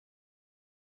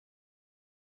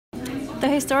The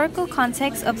historical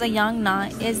context of the Yang Na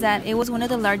is that it was one of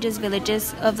the largest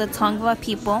villages of the Tongva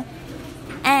people,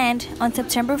 and on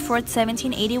September 4th,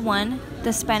 1781,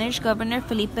 the Spanish governor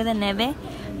Felipe de Neve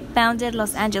founded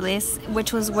Los Angeles,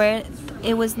 which was where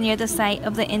it was near the site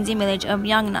of the Indian village of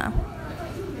Yang Na.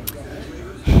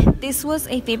 This was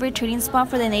a favorite trading spot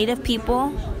for the native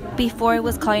people before it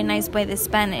was colonized by the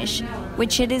Spanish,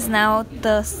 which it is now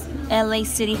the LA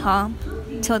City Hall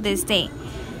till this day.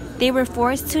 They were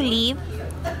forced to leave,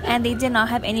 and they did not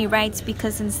have any rights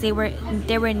because since they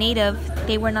were native,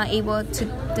 they were not able to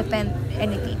defend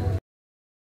anything.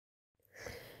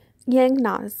 Yang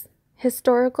Nas.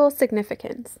 Historical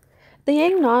significance. The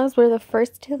Yang Nas were the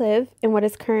first to live in what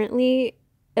is currently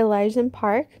Elysian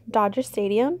Park, Dodger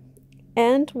Stadium,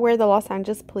 and where the Los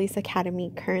Angeles Police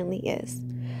Academy currently is.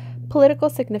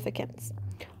 Political significance.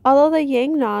 Although the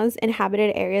Yang Nas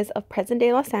inhabited areas of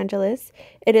present-day Los Angeles,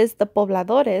 it is the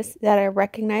pobladores that are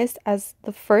recognized as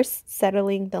the first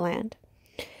settling the land.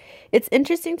 It's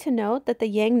interesting to note that the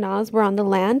Yang Nas were on the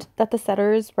land that the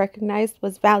settlers recognized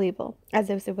was valuable,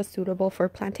 as if it was suitable for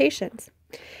plantations.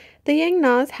 The Yang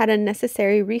Nas had a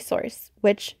necessary resource,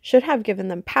 which should have given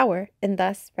them power and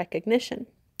thus recognition.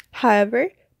 However,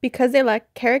 because they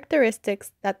lacked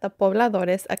characteristics that the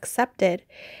pobladores accepted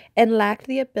and lacked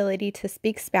the ability to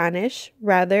speak Spanish,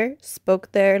 rather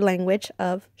spoke their language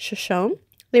of Shoshone,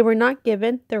 they were not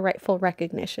given their rightful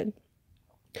recognition.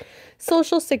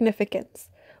 Social significance.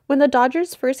 When the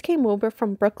Dodgers first came over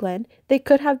from Brooklyn, they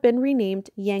could have been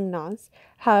renamed Yang Nas.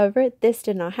 However, this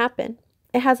did not happen.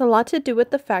 It has a lot to do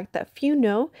with the fact that few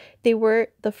know they were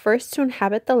the first to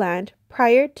inhabit the land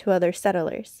prior to other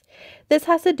settlers. This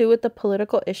has to do with the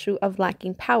political issue of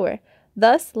lacking power,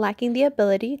 thus lacking the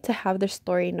ability to have their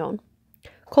story known.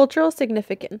 Cultural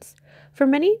significance. For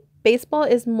many, baseball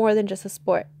is more than just a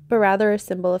sport, but rather a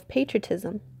symbol of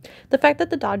patriotism. The fact that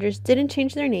the Dodgers didn't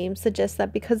change their name suggests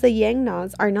that because the Yang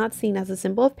Nas are not seen as a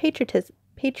symbol of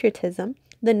patriotism,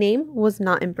 the name was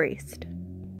not embraced.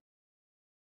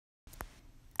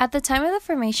 At the time of the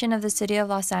formation of the city of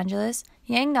Los Angeles,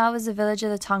 Yang Na was a village of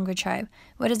the Tongva tribe,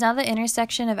 what is now the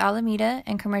intersection of Alameda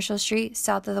and Commercial Street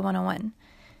south of the 101.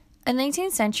 In the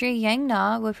 19th century, Yang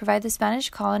Na would provide the Spanish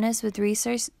colonists with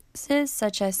resources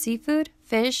such as seafood,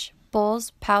 fish, bowls,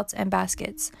 pouts, and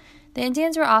baskets. The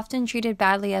Indians were often treated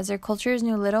badly as their cultures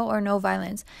knew little or no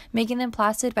violence, making them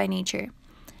placid by nature.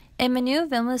 In Manu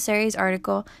Villaseri's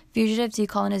article, Fugitive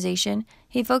Decolonization,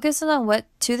 he focused on what,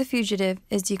 to the fugitive,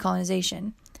 is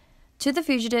decolonization. To the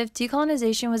fugitive,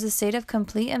 decolonization was a state of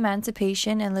complete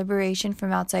emancipation and liberation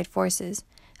from outside forces.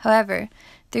 However,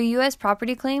 through U.S.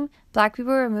 property claim, black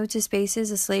people were removed to spaces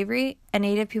of slavery, and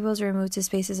Native peoples were removed to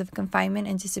spaces of confinement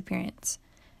and disappearance.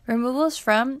 Removals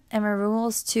from and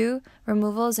removals to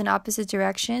removals in opposite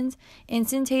directions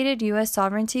instantiated U.S.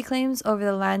 sovereignty claims over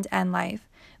the land and life,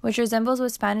 which resembles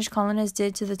what Spanish colonists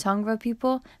did to the Tongva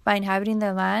people by inhabiting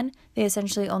their land. They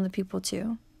essentially owned the people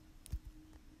too.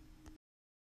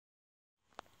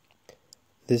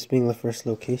 This being the first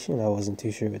location, I wasn't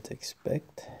too sure what to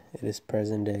expect. It is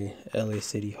present-day LA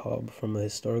City Hall, but from a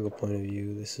historical point of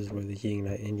view, this is where the Yang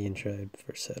Na Indian tribe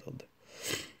first settled.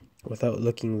 Without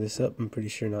looking this up, I'm pretty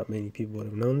sure not many people would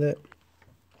have known that.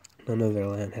 None of their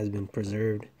land has been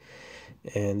preserved,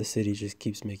 and the city just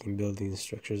keeps making buildings and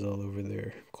structures all over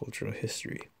their cultural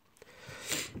history.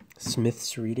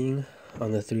 Smith's reading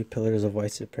on the 3 pillars of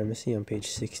white supremacy on page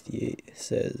 68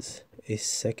 says, "A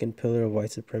second pillar of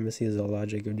white supremacy is the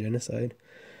logic of genocide.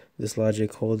 This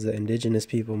logic holds that indigenous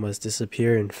people must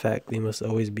disappear. In fact, they must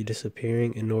always be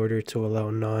disappearing in order to allow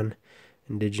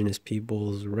non-indigenous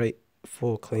people's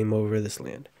rightful claim over this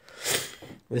land."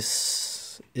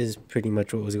 This is pretty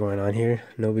much what was going on here.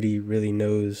 Nobody really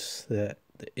knows that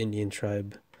the Indian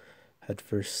tribe had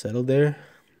first settled there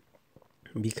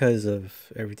because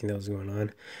of everything that was going on.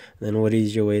 And then what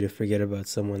easier way to forget about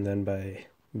someone than by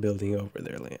building over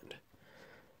their land?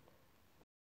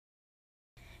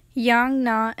 Yang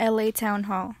Na LA Town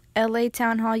Hall. LA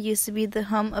Town Hall used to be the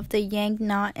home of the Yang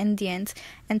Na Indians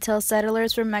until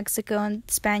settlers from Mexico and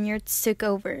Spaniards took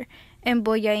over. In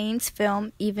Boyain's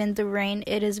film, Even the Rain,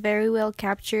 it is very well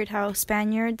captured how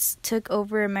Spaniards took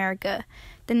over America.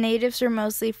 The natives were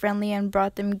mostly friendly and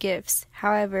brought them gifts.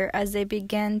 However, as they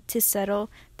began to settle,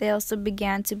 they also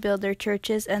began to build their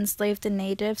churches, enslaved the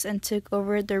natives, and took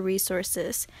over their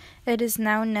resources. It is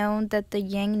now known that the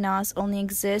Yang Nas only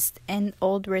exist in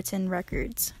old written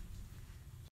records.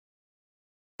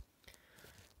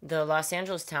 The Los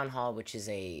Angeles Town Hall, which is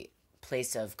a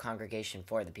place of congregation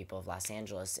for the people of Los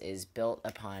Angeles, is built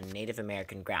upon Native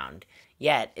American ground,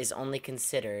 yet is only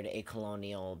considered a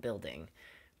colonial building.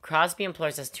 Crosby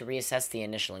implores us to reassess the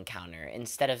initial encounter.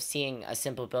 Instead of seeing a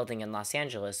simple building in Los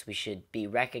Angeles, we should be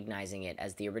recognizing it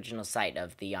as the original site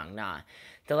of the Yang Na.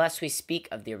 The less we speak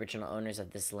of the original owners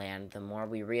of this land, the more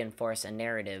we reinforce a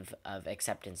narrative of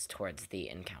acceptance towards the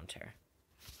encounter.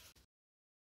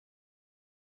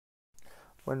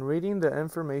 When reading the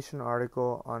information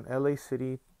article on LA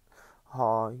City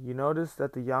Hall, you notice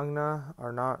that the Yang Na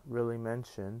are not really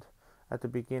mentioned at the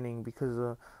beginning because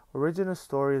the original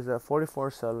story is that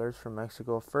 44 settlers from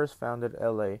Mexico first founded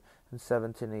LA in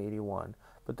 1781,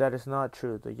 but that is not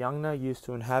true. The Yang Na used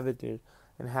to inhabit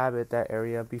that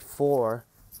area before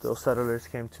those settlers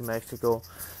came to Mexico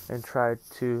and tried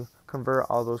to convert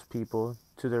all those people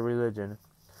to their religion.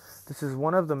 This is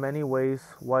one of the many ways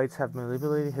whites have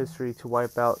manipulated history to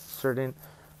wipe out certain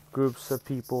groups of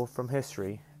people from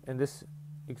history. In this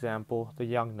example, the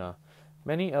Yang Na.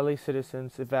 Many LA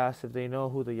citizens, if asked if they know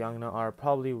who the Yang Na are,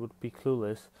 probably would be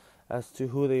clueless as to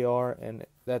who they are and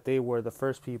that they were the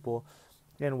first people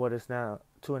in what is now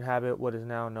to inhabit what is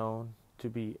now known to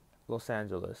be Los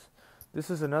Angeles. This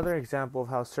is another example of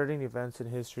how certain events in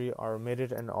history are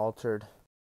omitted and altered.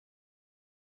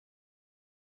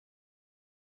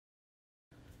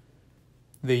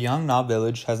 The Yang Na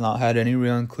village has not had any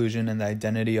real inclusion in the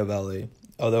identity of LA,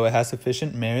 although it has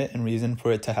sufficient merit and reason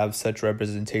for it to have such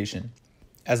representation.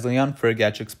 As Leon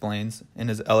Fergach explains in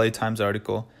his LA Times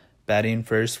article, Batting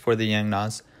First for the Yang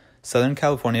Nas, Southern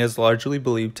California is largely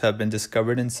believed to have been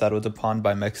discovered and settled upon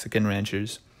by Mexican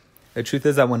ranchers. The truth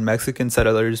is that when Mexican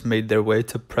settlers made their way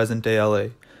to present-day LA,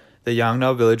 the Yang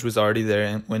Na village was already there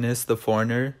and witnessed the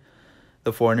foreigners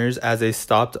as they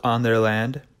stopped on their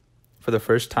land for the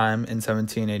first time in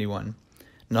 1781.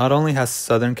 Not only has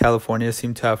Southern California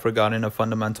seemed to have forgotten a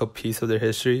fundamental piece of their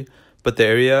history, but the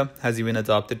area has even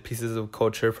adopted pieces of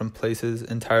culture from places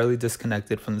entirely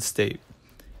disconnected from the state.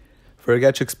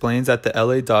 Fergach explains that the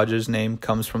LA Dodgers name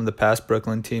comes from the past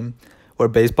Brooklyn team, where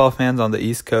baseball fans on the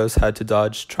East Coast had to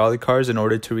dodge trolley cars in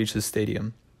order to reach the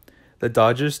stadium. The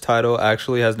Dodgers title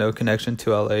actually has no connection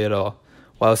to LA at all,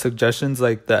 while suggestions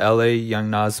like the LA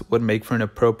Yang Nas would make for an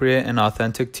appropriate and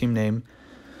authentic team name.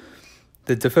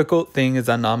 The difficult thing is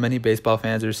that not many baseball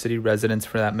fans or city residents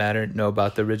for that matter know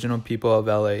about the original people of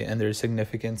LA and their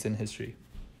significance in history.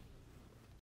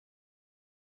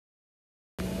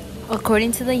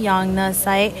 According to the Yang Na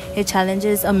site, it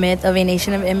challenges a myth of a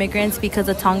nation of immigrants because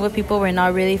the Tongva people were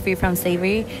not really free from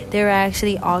slavery. They were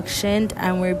actually auctioned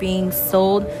and were being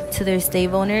sold to their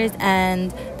slave owners.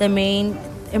 And the main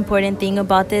important thing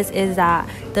about this is that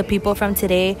the people from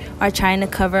today are trying to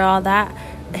cover all that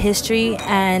history,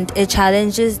 and it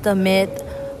challenges the myth,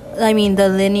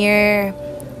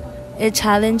 it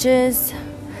challenges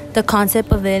the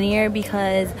concept of linear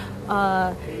because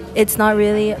it's not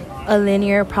really a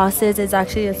linear process. It's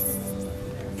actually a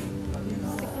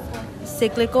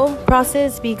cyclical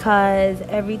process because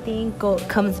everything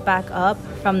comes back up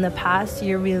from the past.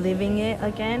 You're reliving it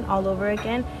again, all over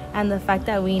again, and the fact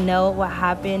that we know what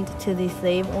happened to these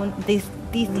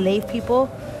slave people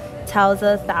tells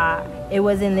us that it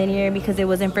wasn't linear because it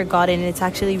wasn't forgotten. It's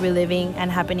actually reliving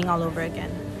and happening all over again.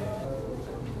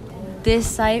 This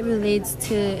site relates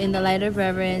to In the Light of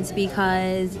Reverence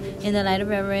because in the Light of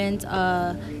Reverence,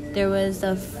 there was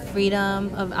a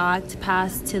Freedom of Act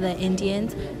passed to the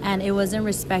Indians, and it wasn't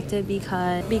respected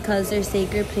because their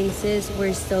sacred places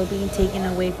were still being taken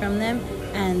away from them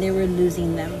and they were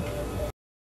losing them.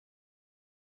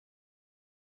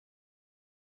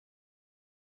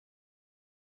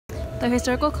 The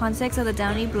historical context of the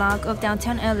Downey block of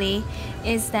downtown LA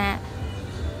is that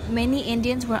many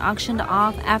Indians were auctioned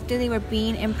off after they were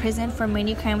being imprisoned for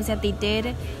many crimes that they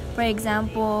did. For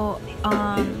example,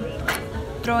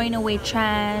 throwing away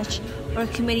trash or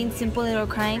committing simple little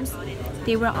crimes.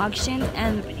 They were auctioned,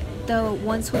 and the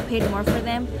ones who paid more for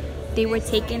them, they were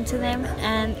taken to them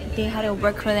and they had to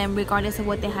work for them regardless of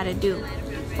what they had to do.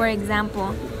 For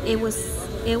example, it was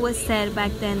said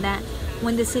back then that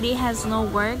when the city has no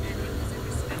work,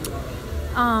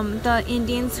 the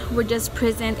Indians were just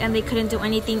prisoned and they couldn't do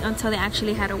anything until they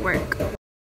actually had to work.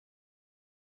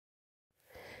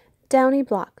 Downey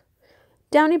Block.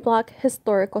 Downey Block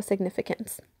historical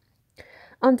significance.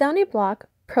 On Downey Block,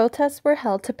 protests were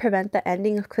held to prevent the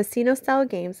ending of casino-style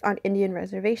games on Indian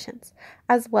reservations,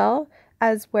 as well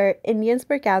as where Indians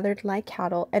were gathered like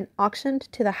cattle and auctioned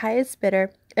to the highest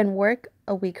bidder and work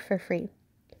a week for free.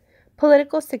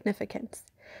 Political significance.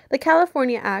 The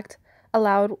California Act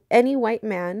allowed any white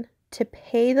man to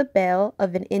pay the bail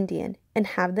of an Indian and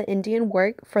have the Indian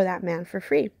work for that man for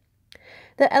free.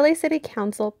 The LA City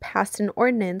Council passed an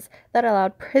ordinance that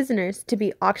allowed prisoners to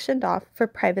be auctioned off for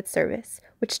private service,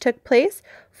 which took place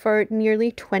for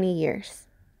nearly 20 years.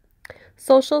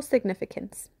 Social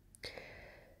significance.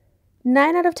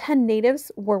 9 out of 10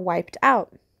 natives were wiped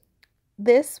out.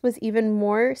 This was even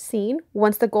more seen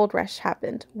once the gold rush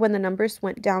happened, when the numbers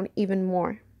went down even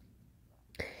more.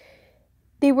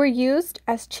 They were used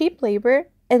as cheap labor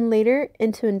and later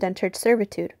into indentured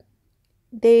servitude.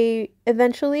 They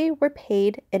eventually were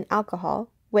paid in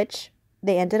alcohol, which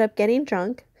they ended up getting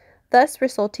drunk, thus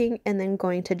resulting in them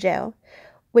going to jail,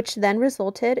 which then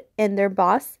resulted in their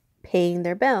boss paying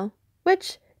their bill,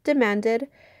 which demanded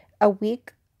a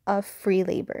week of free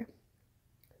labor.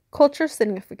 Cultural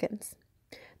significance.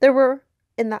 There were,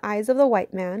 in the eyes of the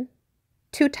white man,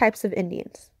 2 types of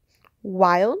Indians: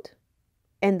 wild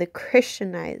and the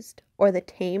Christianized or the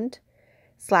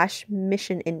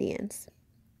tamed/mission Indians.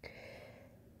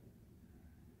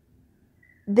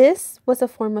 This was a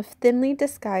form of thinly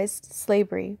disguised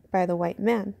slavery by the white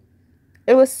man.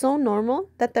 It was so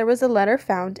normal that there was a letter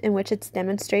found in which it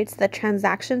demonstrates that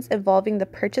transactions involving the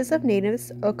purchase of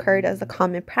natives occurred as a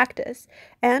common practice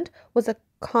and was a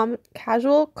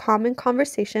casual, common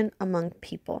conversation among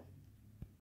people.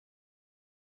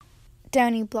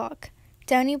 Downy Block.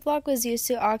 Downy Block was used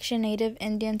to auction native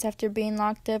Indians after being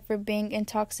locked up for being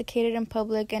intoxicated in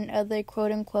public and other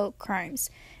quote-unquote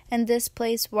crimes. In this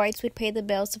place, whites would pay the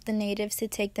bails of the natives to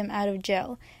take them out of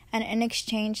jail, and in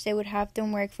exchange they would have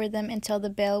them work for them until the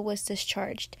bail was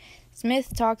discharged.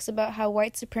 Smith talks about how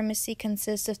white supremacy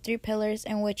consists of 3 pillars,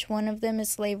 in which one of them is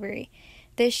slavery.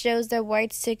 This shows that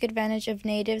whites took advantage of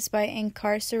natives by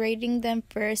incarcerating them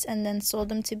first and then sold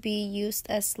them to be used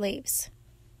as slaves.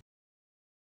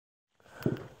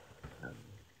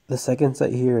 The second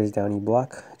site here is Downey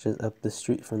Block, just up the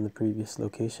street from the previous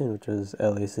location, which was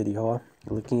LA City Hall.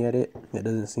 Looking at it, it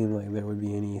doesn't seem like there would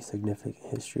be any significant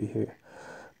history here.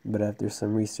 But after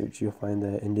some research, you'll find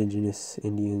that indigenous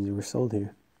Indians were sold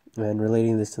here. And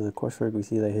relating this to the coursework, we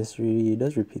see that history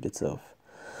does repeat itself.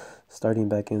 Starting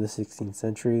back in the 16th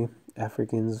century,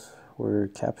 Africans were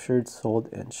captured, sold,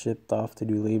 and shipped off to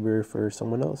do labor for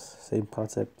someone else. Same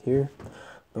concept here,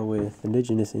 but with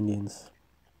indigenous Indians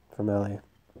from LA.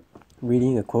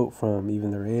 Reading a quote from Even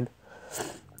the Rain,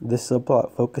 this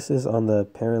subplot focuses on the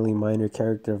apparently minor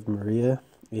character of Maria,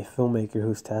 a filmmaker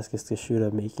whose task is to shoot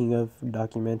a making-of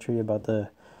documentary about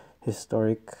the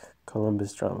historic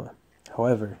Columbus drama.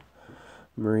 However,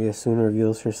 Maria soon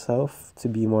reveals herself to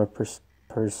be more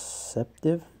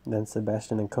perceptive than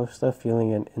Sebastian and Costa,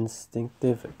 feeling an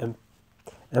instinctive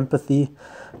empathy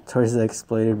towards the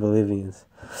exploited Bolivians.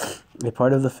 A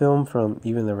part of the film from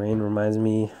Even the Rain reminds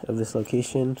me of this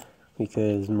location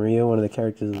because Maria, one of the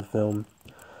characters of the film,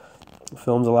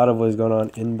 films a lot of what is going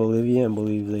on in Bolivia and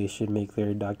believes they should make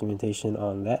their documentation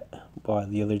on that, while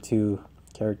the other 2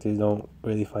 characters don't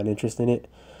really find interest in it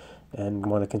and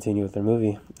want to continue with their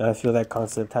movie. And I feel that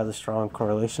concept has a strong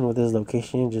correlation with this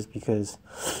location just because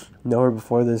nowhere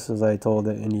before this was I told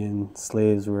that Indian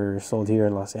slaves were sold here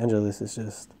in Los Angeles.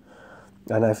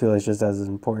 And I feel it's just as an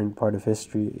important part of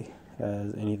history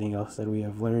as anything else that we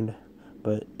have learned,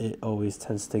 but it always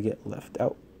tends to get left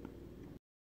out.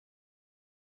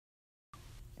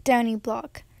 Downy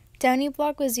Block. Downy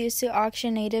Block was used to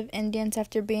auction native Indians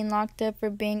after being locked up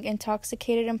for being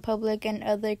intoxicated in public and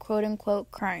other quote-unquote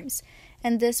crimes.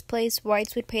 In this place,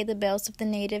 whites would pay the bails of the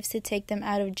natives to take them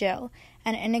out of jail,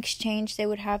 and in exchange they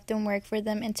would have them work for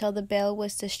them until the bail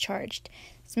was discharged.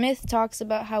 Smith talks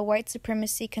about how white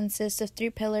supremacy consists of 3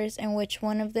 pillars, in which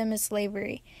one of them is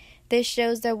slavery. This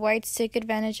shows that whites took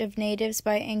advantage of natives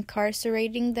by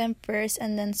incarcerating them first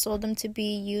and then sold them to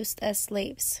be used as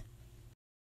slaves.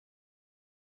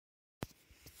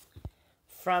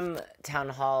 From Town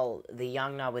Hall, the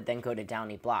Yangna would then go to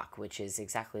Downey Block, which is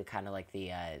exactly kind of like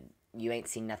the You Ain't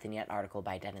Seen Nothing Yet article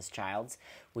by Dennis Childs,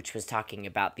 which was talking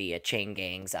about the chain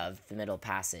gangs of the Middle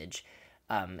Passage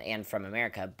and from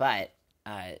America, but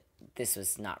this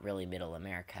was not really Middle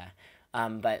America.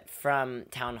 But from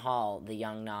Town Hall, the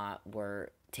Yangna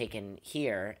were taken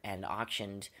here and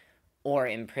auctioned or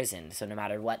imprisoned, so no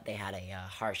matter what, they had a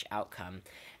harsh outcome.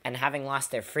 And having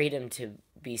lost their freedom to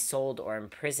be sold or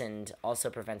imprisoned also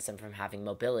prevents them from having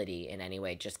mobility in any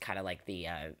way, just kind of like the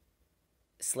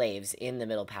slaves in the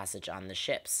Middle Passage on the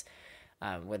ships,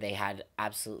 where they had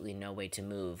absolutely no way to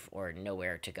move or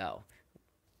nowhere to go.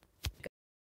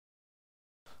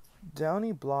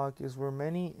 Downey Block is where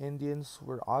many Indians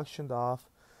were auctioned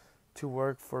off to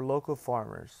work for local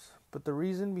farmers. But the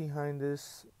reason behind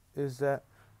this is that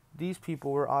these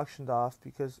people were auctioned off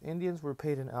because Indians were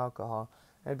paid in alcohol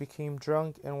and became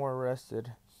drunk and were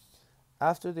arrested.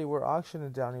 After they were auctioned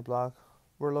in Downey Block,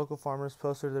 where local farmers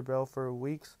posted their bill for a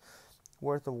week's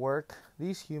worth of work,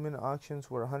 these human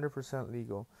auctions were 100%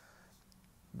 legal.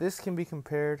 This can be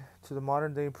compared to the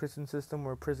modern day prison system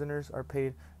where prisoners are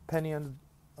paid penny on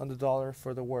the dollar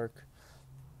for the work.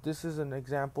 This is an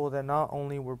example that not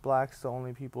only were blacks the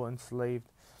only people enslaved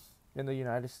in the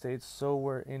United States, so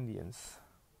were Indians.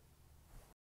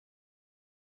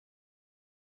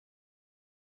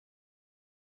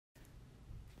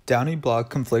 Downey Block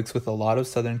conflicts with a lot of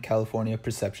Southern California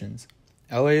perceptions.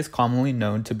 LA is commonly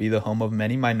known to be the home of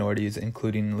many minorities,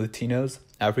 including Latinos,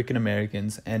 African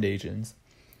Americans, and Asians.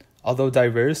 Although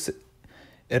diverse,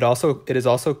 it is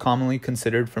also commonly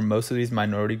considered for most of these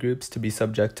minority groups to be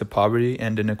subject to poverty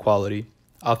and inequality.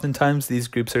 Oftentimes, these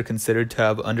groups are considered to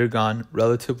have undergone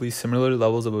relatively similar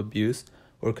levels of abuse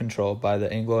or control by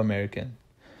the Anglo-American.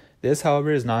 This,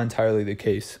 however, is not entirely the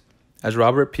case. As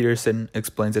Robert Peterson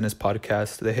explains in his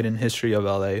podcast, The Hidden History of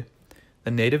LA,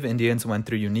 the native Indians went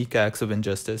through unique acts of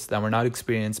injustice that were not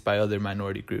experienced by other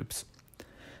minority groups.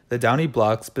 The Downey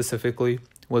Block, specifically,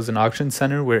 was an auction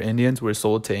center where Indians were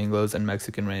sold to Anglos and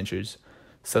Mexican ranchers.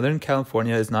 Southern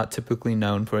California is not typically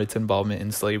known for its involvement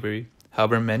in slavery.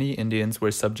 However, many Indians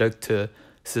were subject to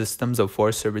systems of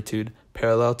forced servitude,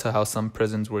 parallel to how some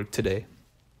prisons work today.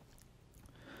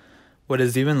 What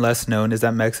is even less known is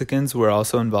that Mexicans were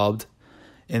also involved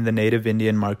in the native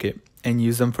Indian market and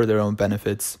used them for their own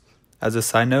benefits. As a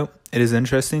side note, it is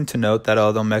interesting to note that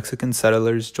although Mexican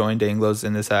settlers joined Anglos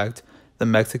in this act, the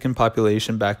Mexican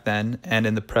population back then and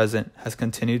in the present has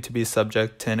continued to be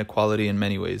subject to inequality in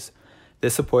many ways.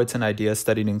 This supports an idea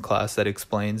studied in class that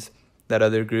explains that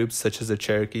other groups, such as the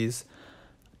Cherokees,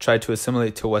 tried to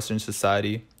assimilate to Western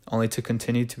society, only to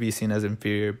continue to be seen as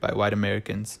inferior by white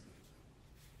Americans.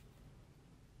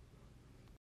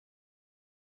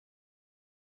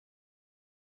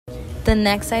 The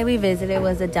next site we visited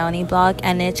was the Downey Block,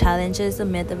 and it challenges the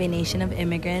myth of a nation of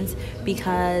immigrants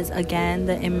because, again,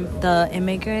 the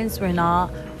immigrants were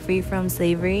not free from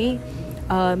slavery.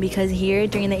 Because here,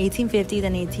 during the 1850s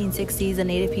and 1860s, the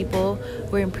native people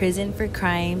were imprisoned for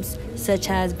crimes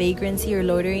such as vagrancy or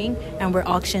loitering and were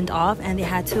auctioned off, and they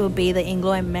had to obey the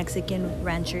Anglo and Mexican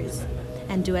ranchers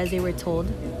and do as they were told.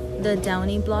 The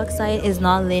Downey Block site is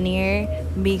not linear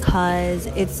because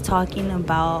it's talking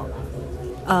about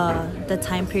the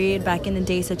time period back in the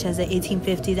day, such as the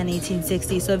 1850s and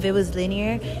 1860s. So if it was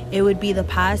linear, it would be the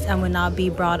past and would not be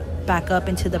brought back up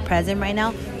into the present right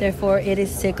now. Therefore, it is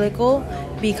cyclical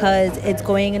because it's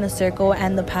going in a circle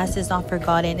and the past is not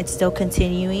forgotten. It's still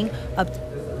continuing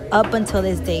up until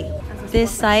this day. This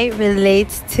site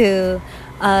relates to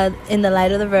In the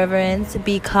Light of the Reverends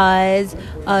because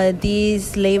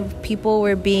these slave people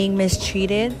were being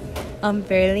mistreated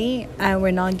unfairly and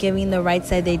were not given the rights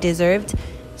that they deserved.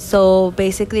 So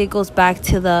basically it goes back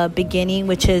to the beginning,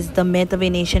 which is the myth of a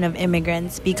nation of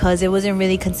immigrants, because it wasn't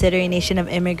really considered a nation of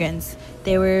immigrants.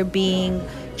 They were being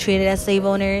treated as slave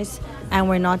owners and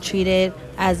were not treated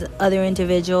as other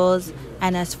individuals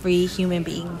and as free human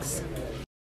beings.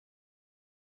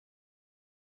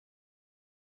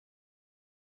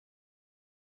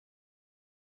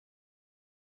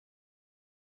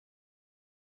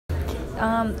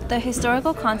 The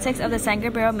historical context of the San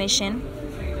Gabriel mission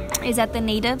is that the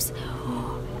natives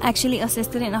actually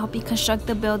assisted in helping construct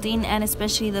the building and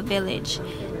especially the village.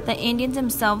 The Indians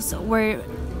themselves were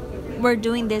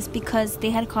doing this because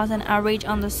they had caused an outrage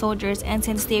on the soldiers, and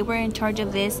since they were in charge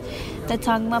of this, the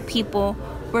Tangma people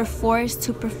were forced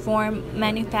to perform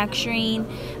manufacturing,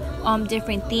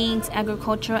 different things,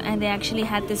 agriculture, and they actually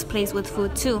had this place with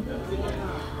food too.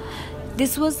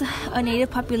 This was a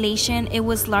native population. It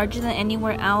was larger than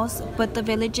anywhere else, but the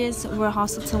villages were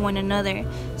hostile to one another.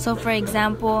 So, for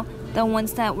example, the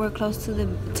ones that were close to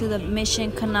the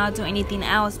mission could not do anything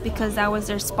else because that was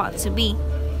their spot to be.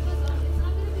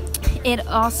 It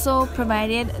also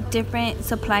provided different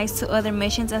supplies to other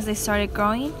missions as they started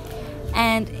growing,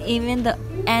 and even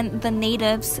the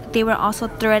natives, they were also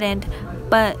threatened.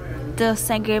 But the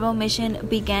San Gabriel mission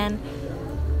began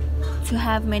to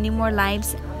have many more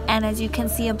lives. And as you can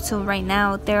see up till right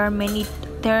now, there are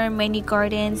many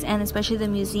gardens, and especially the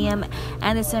museum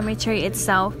and the cemetery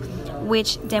itself,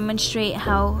 which demonstrate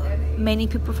how many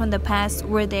people from the past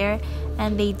were there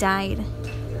and they died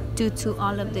due to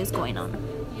all of this going on.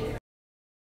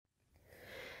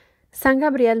 San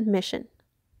Gabriel Mission.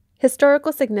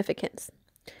 Historical significance.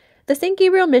 The San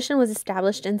Gabriel Mission was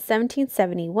established in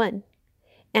 1771,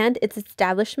 and its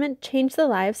establishment changed the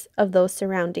lives of those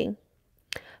surrounding.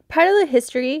 Part of the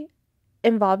history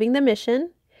involving the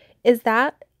mission is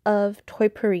that of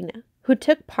Toypurina, who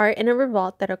took part in a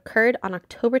revolt that occurred on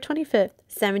October 25th,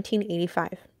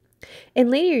 1785. In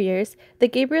later years, the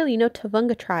Gabrielino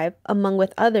Tavunga tribe, among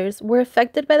with others, were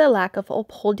affected by the lack of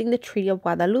upholding the Treaty of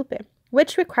Guadalupe,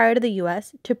 which required the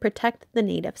U.S. to protect the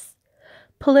natives.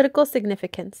 Political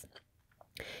significance.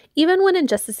 Even when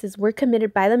injustices were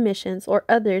committed by the missions or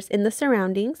others in the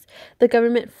surroundings, the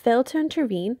government failed to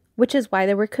intervene, which is why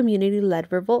there were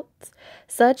community-led revolts,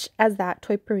 such as that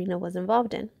Toyperina was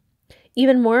involved in.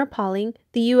 Even more appalling,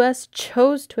 the U.S.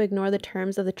 chose to ignore the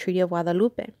terms of the Treaty of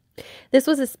Guadalupe. This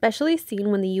was especially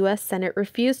seen when the U.S. Senate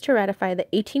refused to ratify the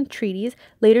 18 treaties,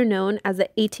 later known as the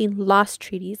 18 Lost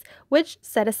Treaties, which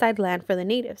set aside land for the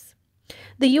natives.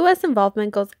 The U.S.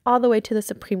 involvement goes all the way to the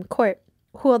Supreme Court,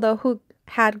 who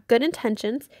had good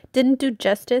intentions, didn't do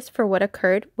justice for what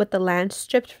occurred with the land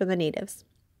stripped from the natives.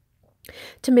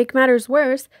 To make matters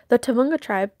worse, the Tavunga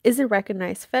tribe isn't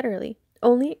recognized federally,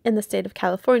 only in the state of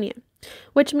California,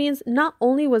 which means not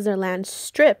only was their land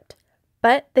stripped,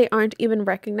 but they aren't even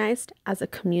recognized as a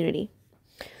community.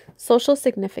 Social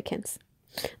significance.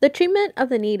 The treatment of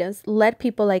the natives led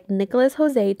people like Nicolas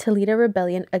Jose to lead a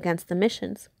rebellion against the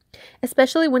missions,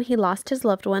 especially when he lost his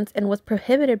loved ones and was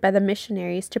prohibited by the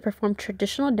missionaries to perform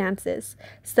traditional dances,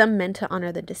 some meant to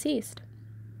honor the deceased.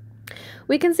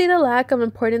 We can see the lack of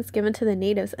importance given to the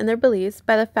natives and their beliefs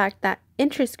by the fact that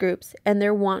interest groups and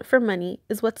their want for money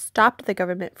is what stopped the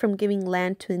government from giving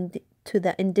land to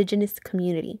the indigenous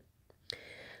community.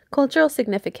 Cultural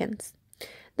significance.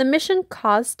 The mission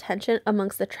caused tension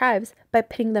amongst the tribes by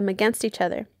pitting them against each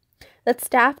other. The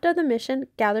staff of the mission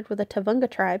gathered with the Tavunga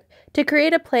tribe to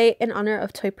create a play in honor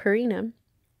of Toyperina,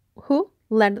 who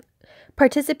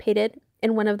participated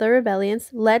in one of the rebellions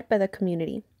led by the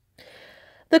community.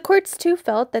 The courts too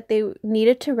felt that they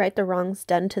needed to right the wrongs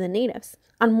done to the natives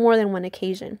on more than one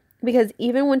occasion, because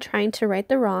even when trying to right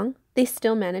the wrong, they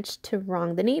still managed to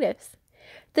wrong the natives.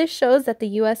 This shows that the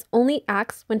U.S. only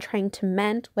acts when trying to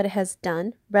mend what it has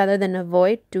done rather than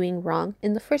avoid doing wrong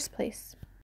in the first place.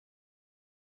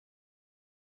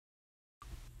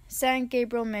 San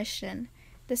Gabriel Mission.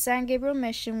 The San Gabriel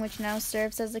Mission, which now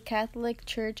serves as a Catholic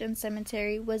church and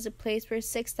cemetery, was a place where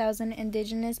 6,000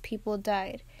 indigenous people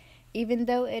died. Even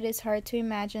though it is hard to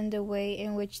imagine the way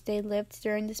in which they lived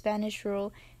during the Spanish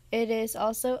rule, it is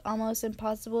also almost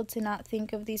impossible to not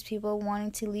think of these people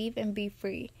wanting to leave and be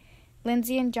free.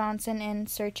 Lindsay and Johnson, in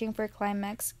Searching for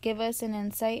Climax, give us an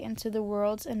insight into the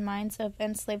worlds and minds of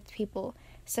enslaved people,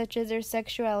 such as their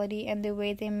sexuality and the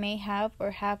way they may have or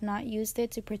have not used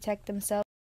it to protect themselves.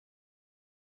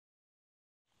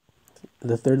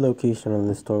 The third location on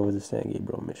this tour was the San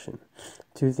Gabriel Mission.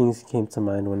 Two things came to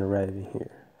mind when arriving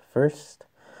here. First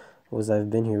was I've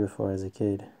been here before as a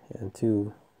kid, and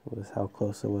two was how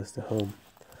close it was to home.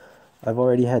 I've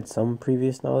already had some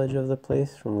previous knowledge of the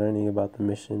place from learning about the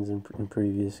missions in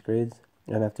previous grades,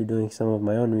 and after doing some of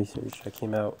my own research, I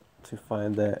came out to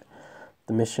find that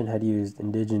the mission had used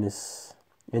indigenous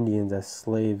Indians as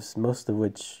slaves, most of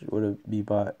which would be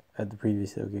bought at the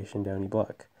previous location, Downey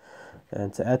Block.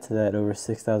 And to add to that, over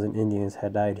 6,000 Indians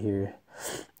had died here,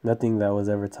 nothing that was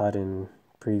ever taught in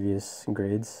previous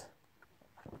grades.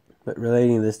 But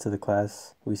relating this to the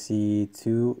class, we see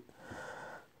two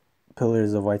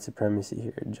pillars of white supremacy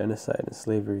here: genocide and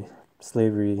slavery.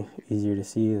 Slavery, easier to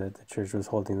see that the church was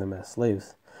holding them as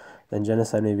slaves. Then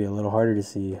genocide may be a little harder to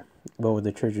see, but what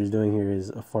the church is doing here is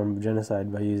a form of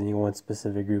genocide by using one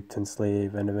specific group to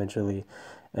enslave and eventually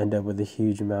end up with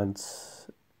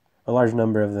a large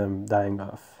number of them dying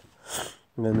off.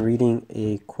 And then reading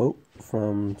a quote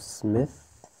from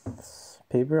Smith's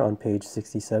paper on page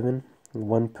 67,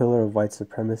 one pillar of white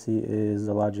supremacy is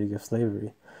the logic of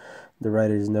slavery. The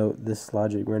writers note this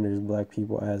logic renders black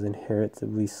people as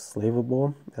inheritably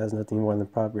slaveable as nothing more than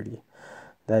property.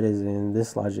 That is, in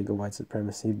this logic of white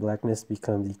supremacy, blackness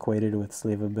becomes equated with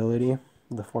slaveability.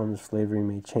 The form of slavery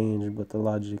may change, but the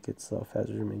logic itself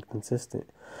has remained consistent.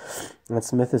 And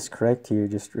Smith is correct here,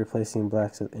 just replacing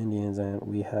blacks with Indians, and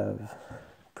we have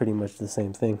pretty much the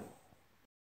same thing.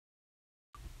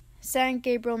 San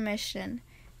Gabriel Mission.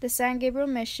 The San Gabriel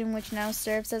Mission, which now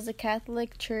serves as a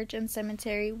Catholic church and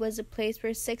cemetery, was a place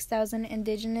where 6,000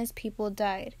 indigenous people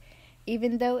died.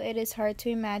 Even though it is hard to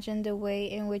imagine the way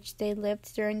in which they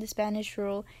lived during the Spanish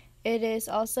rule, it is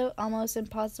also almost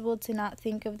impossible to not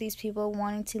think of these people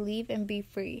wanting to leave and be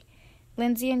free.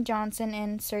 Lindsay and Johnson,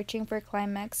 in Searching for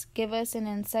Climax, give us an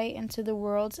insight into the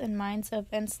worlds and minds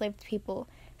of enslaved people,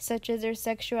 such as their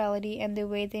sexuality and the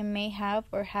way they may have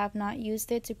or have not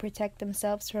used it to protect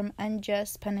themselves from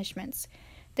unjust punishments.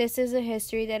 This is a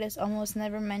history that is almost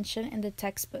never mentioned in the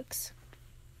textbooks.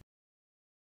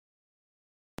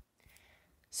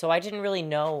 So I didn't really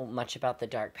know much about the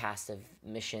dark past of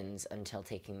missions until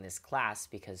taking this class,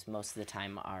 because most of the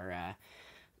time our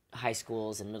high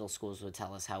schools and middle schools would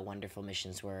tell us how wonderful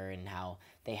missions were and how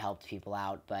they helped people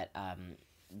out, but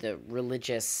the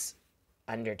religious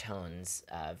undertones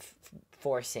of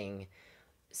forcing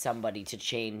somebody to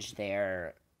change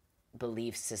their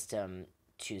belief system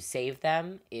to save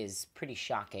them is pretty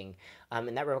shocking.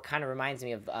 And that kind of reminds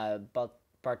me of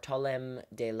Bartolomé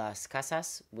de las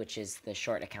Casas, which is the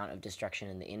short account of destruction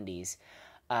in the Indies.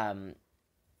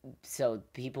 So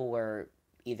people were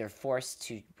either forced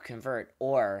to convert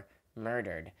or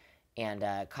murdered. And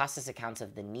Casas accounts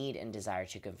of the need and desire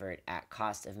to convert at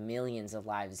cost of millions of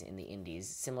lives in the Indies,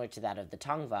 similar to that of the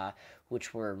Tongva,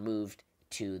 which were moved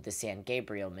to the San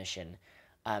Gabriel mission.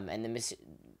 And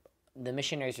the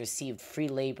missionaries received free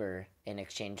labor in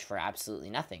exchange for absolutely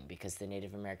nothing because the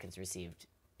Native Americans received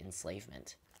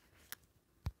enslavement.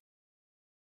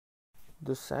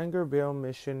 The San Gabriel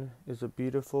mission is a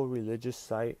beautiful religious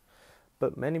site,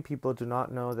 but many people do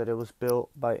not know that it was built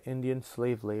by Indian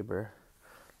slave labor.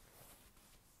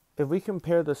 If we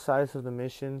compare the size of the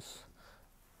missions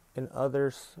in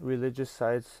other religious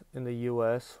sites in the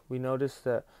U.S., we notice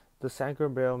that the San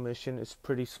Gabriel mission is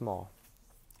pretty small.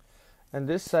 And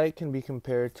this site can be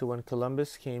compared to when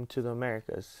Columbus came to the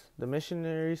Americas. The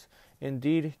missionaries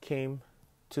indeed came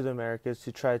to the Americas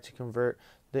to try to convert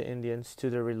the Indians to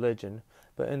their religion,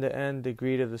 but in the end the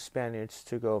greed of the Spaniards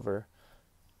took over.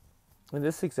 In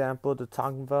this example, the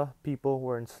Tongva people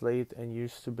were enslaved and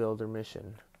used to build their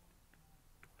mission.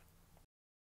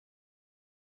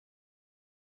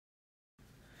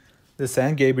 The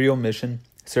San Gabriel mission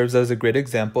serves as a great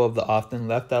example of the often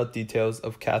left out details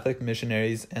of Catholic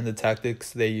missionaries and the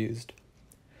tactics they used.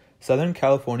 Southern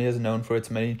California is known for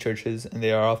its many churches, and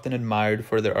they are often admired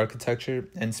for their architecture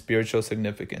and spiritual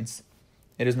significance.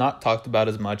 It is not talked about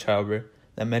as much, however,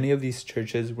 that many of these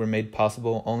churches were made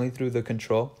possible only through the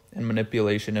control and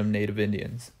manipulation of Native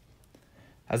Indians.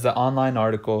 As the online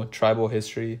article Tribal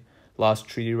History, Lost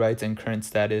Treaty Rights and Current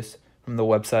Status from the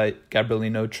website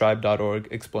gabrielinotribe.org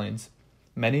explains,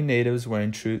 many natives were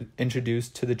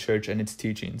introduced to the church and its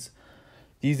teachings.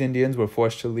 These Indians were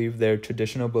forced to leave their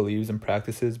traditional beliefs and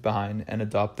practices behind and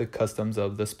adopt the customs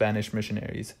of the Spanish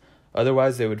missionaries.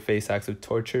 Otherwise, they would face acts of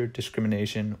torture,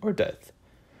 discrimination, or death.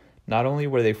 Not only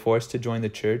were they forced to join the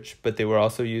church, but they were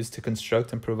also used to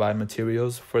construct and provide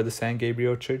materials for the San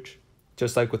Gabriel Church,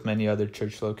 just like with many other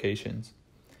church locations.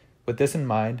 With this in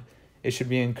mind, it should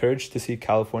be encouraged to see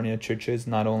California churches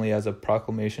not only as a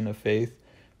proclamation of faith,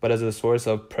 but as a source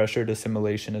of pressured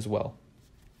assimilation as well.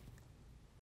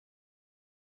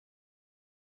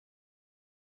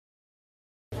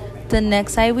 The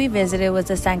next site we visited was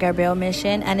the San Gabriel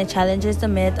mission, and it challenges the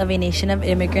myth of a nation of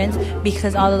immigrants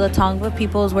because although the Tongva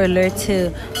peoples were lured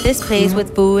to this place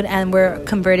with food and were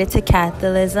converted to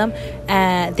Catholicism,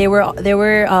 they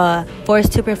were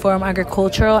forced to perform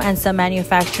agricultural and some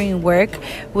manufacturing work,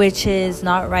 which is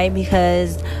not right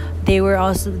because they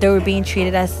were being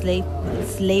treated as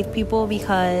slave people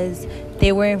because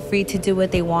they weren't free to do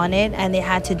what they wanted and they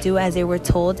had to do as they were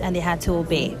told and they had to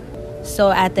obey.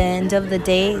 So at the end of the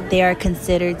day, they are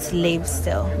considered slaves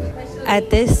still.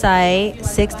 At this site,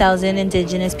 6,000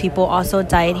 indigenous people also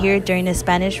died here during the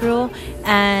Spanish rule,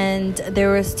 and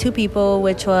there was two people,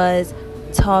 which was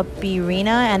Topirina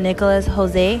and Nicolas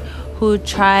Jose, who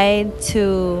tried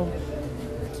to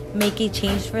make a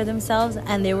change for themselves,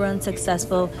 and they were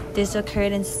unsuccessful. This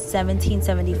occurred in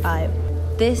 1775.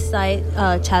 This site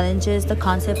challenges the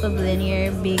concept of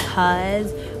linear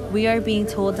because we are being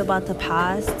told about the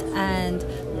past and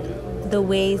the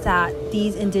ways that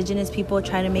these indigenous people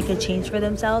try to make a change for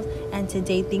themselves, and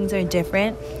today things are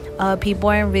different. People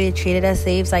aren't really treated as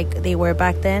slaves like they were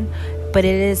back then, but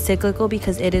it is cyclical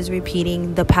because it is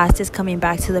repeating. The past is coming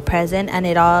back to the present, and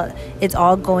it's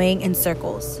all going in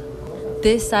circles.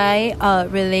 This site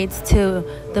relates to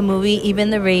the movie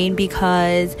Even the Rain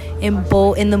because in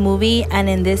the movie and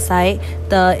in this site,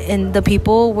 the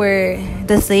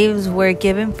slaves were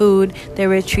given food. They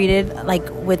were treated like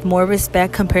with more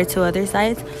respect compared to other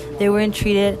sites. They weren't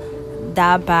treated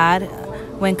that bad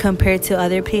when compared to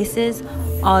other places,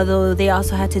 although they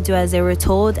also had to do as they were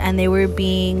told, and they were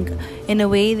being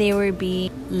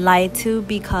lied to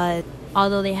because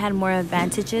although they had more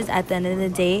advantages, at the end of the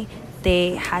day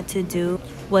they had to do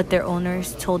what their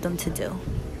owners told them to do.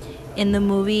 In the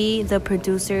movie, the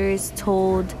producers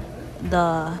told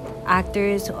the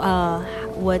actors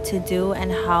what to do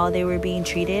and how they were being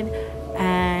treated,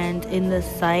 and in the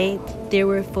site they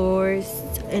were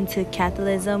forced into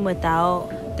Catholicism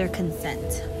without their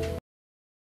consent.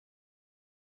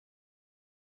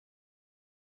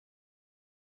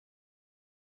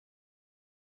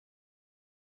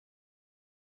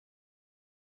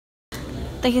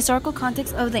 The historical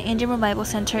context of the Indian Revival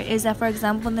Center is that, for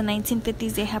example, in the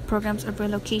 1950s, they had programs of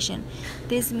relocation.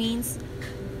 This means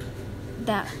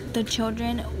that the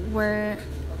children were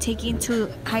taken to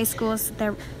high schools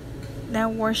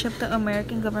that worship the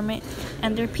American government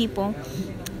and their people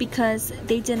because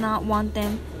they did not want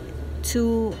them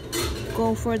to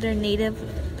go for their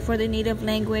native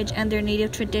language and their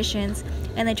native traditions,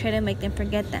 and they try to make them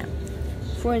forget them.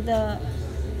 For the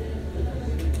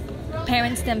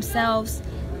parents themselves,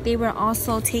 they were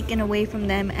also taken away from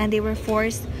them and they were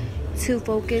forced to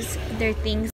focus their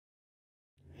things.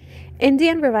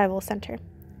 Indian Revival Center.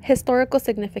 Historical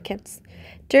significance.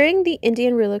 During the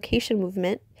Indian relocation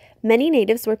movement, many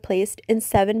natives were placed in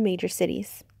 7 major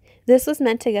cities. This was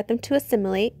meant to get them to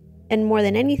assimilate and, more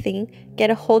than anything,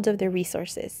 get a hold of their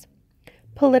resources.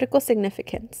 Political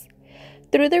significance.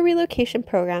 Through the relocation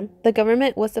program, the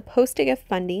government was supposed to give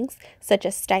fundings such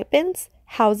as stipends,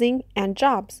 housing, and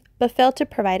jobs, but failed to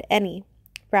provide any.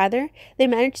 Rather, they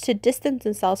managed to distance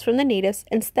themselves from the natives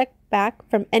and step back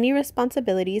from any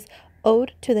responsibilities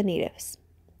owed to the natives.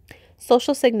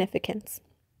 Social significance.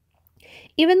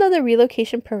 Even though the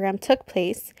relocation program took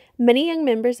place, many young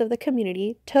members of the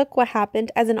community took what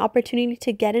happened as an opportunity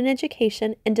to get an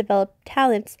education and develop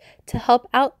talents to help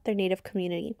out their native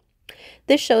community.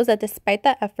 This shows that despite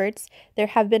the efforts, there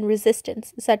have been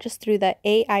resistance, such as through the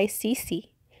AICC,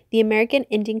 the American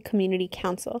Indian Community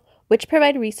Council, which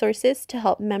provide resources to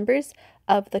help members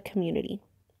of the community.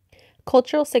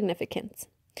 Cultural significance.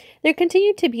 There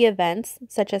continue to be events,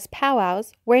 such as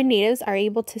powwows, where natives are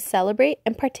able to celebrate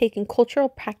and partake in cultural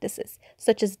practices,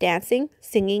 such as dancing,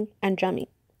 singing, and drumming.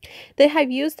 They have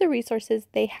used the resources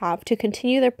they have to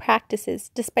continue their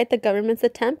practices despite the government's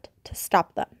attempt to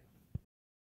stop them.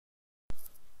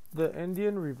 The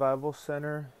Indian Revival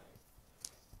Center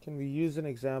can be used as an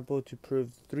example to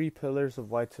prove 3 pillars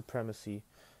of white supremacy.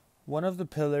 One of the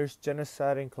pillars,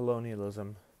 genocide and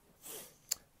colonialism.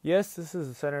 Yes, this is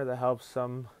a center that helps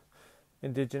some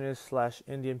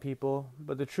indigenous/Indian people,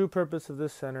 but the true purpose of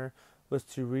this center was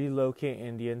to relocate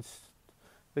Indians.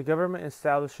 The government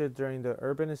established it during the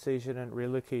urbanization and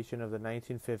relocation of the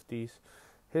 1950s.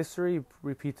 History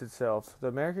repeats itself. The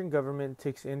American government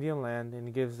takes Indian land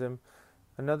and gives them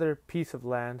another piece of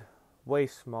land, way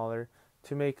smaller,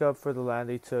 to make up for the land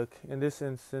they took, in this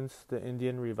instance, the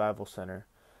Indian Revival Center.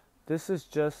 This is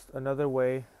just another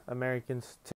way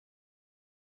Americans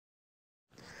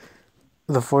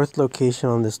The 4th location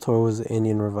on this tour was the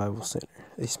Indian Revival Center,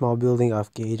 a small building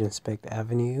off Gage and Speck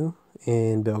Avenue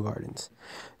in Bell Gardens.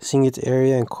 Seeing its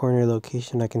area and corner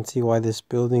location, I can see why this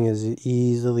building is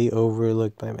easily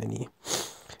overlooked by many.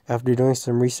 After doing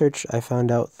some research, I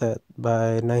found out that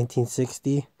by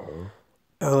 1960,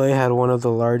 LA had one of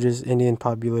the largest Indian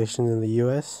populations in the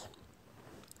U.S.,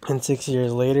 and 6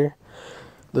 years later,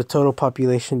 the total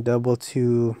population doubled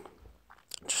to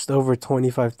just over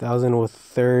 25,000, with a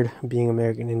third being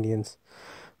American Indians.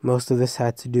 Most of this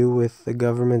had to do with the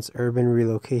government's Urban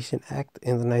Relocation Act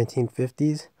in the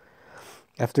 1950s.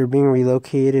 After being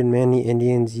relocated, many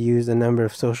Indians used a number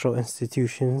of social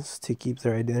institutions to keep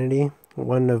their identity,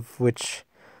 one of which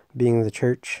being the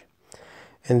church.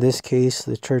 In this case,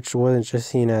 the church wasn't just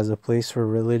seen as a place for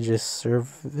religious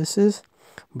services,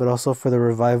 but also for the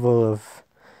revival of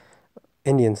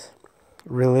Indians.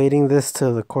 Relating this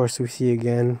to the course we see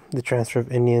again, the transfer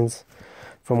of Indians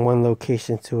from one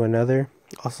location to another,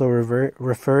 also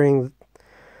referring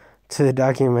to the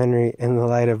documentary In the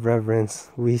Light of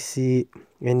Reverence, we see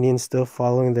Indians still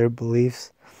following their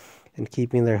beliefs and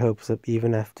keeping their hopes up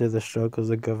even after the struggles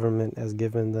the government has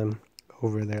given them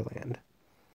over their land.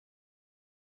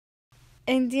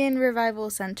 Indian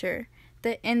Revival Center.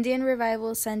 The Indian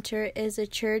Revival Center is a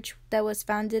church that was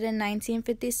founded in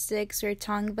 1956 where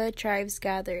Tongva tribes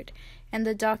gathered, and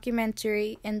the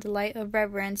documentary In the Light of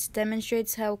Reverence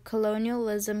demonstrates how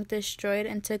colonialism destroyed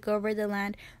and took over the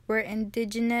land where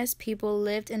indigenous people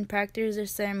lived and practiced their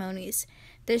ceremonies.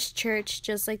 This church,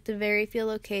 just like the very few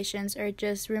locations, are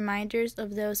just reminders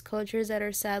of those cultures that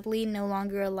are sadly no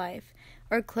longer alive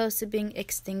or close to being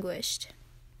extinguished.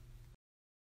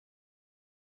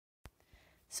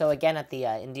 So again, at the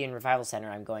Indian Revival Center,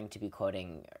 I'm going to be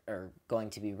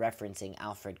referencing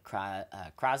Alfred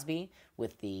Crosby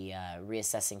with the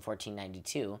Reassessing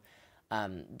 1492.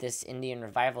 This Indian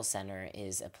Revival Center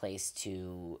is a place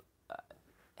to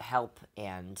help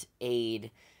and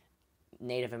aid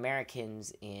Native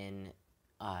Americans in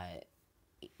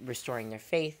restoring their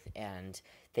faith, and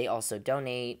they also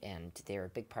donate, and they're a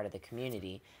big part of the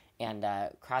community. And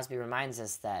Crosby reminds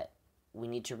us that we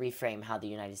need to reframe how the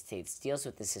United States deals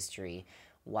with this history,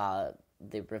 while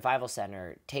the Revival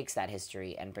Center takes that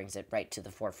history and brings it right to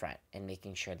the forefront and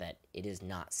making sure that it is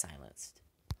not silenced.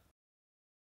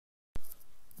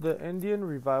 The Indian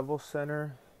Revival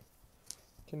Center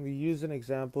can we use an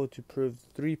example to prove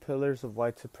 3 pillars of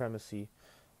white supremacy.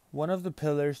 One of the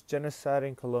pillars, genocide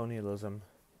and colonialism.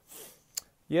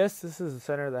 Yes, this is a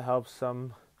center that helps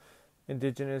some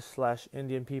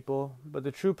indigenous/Indian people, but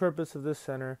the true purpose of this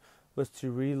center was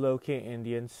to relocate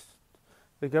Indians.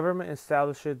 The government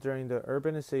established it during the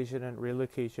urbanization and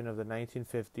relocation of the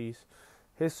 1950s.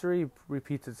 History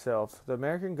repeats itself. The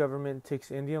American government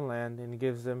takes Indian land and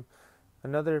gives them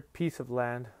another piece of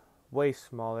land, way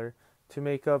smaller, to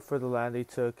make up for the land they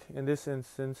took, in this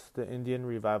instance, the Indian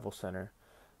Revival Center.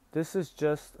 This is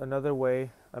just another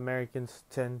way Americans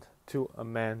tend to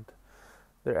amend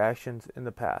their actions in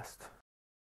the past.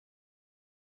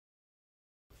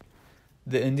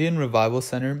 The Indian Revival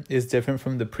Center is different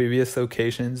from the previous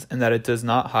locations in that it does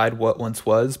not hide what once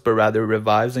was, but rather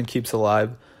revives and keeps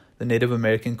alive the Native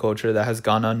American culture that has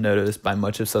gone unnoticed by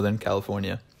much of Southern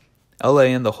California.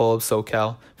 LA and the whole of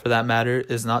SoCal, for that matter,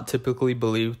 is not typically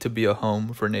believed to be a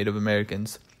home for Native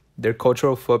Americans. Their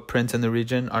cultural footprints in the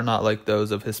region are not like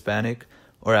those of Hispanic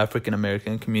or African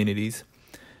American communities.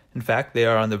 In fact, they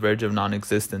are on the verge of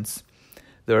non-existence.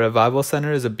 The Revival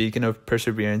Center is a beacon of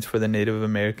perseverance for the Native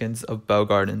Americans of Bell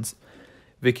Gardens.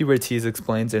 Vicky Ortiz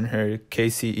explains in her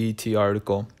KCET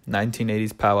article,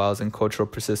 1980s Powwows and Cultural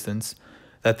Persistence,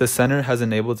 that the center has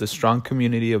enabled a strong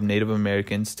community of Native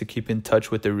Americans to keep in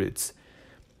touch with their roots.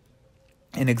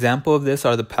 An example of this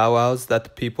are the powwows that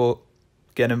the people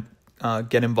get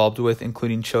involved with,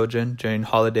 including children, during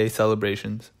holiday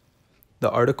celebrations.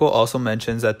 The article also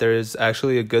mentions that there is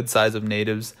actually a good size of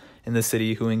natives in the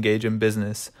city who engage in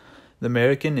business. The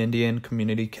American Indian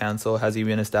Community Council has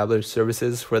even established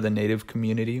services for the native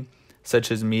community, such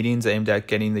as meetings aimed at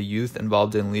getting the youth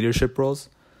involved in leadership roles.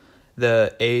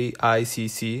 The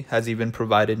AICC has even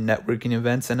provided networking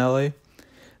events in LA.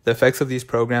 The effects of these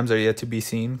programs are yet to be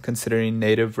seen, considering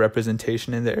native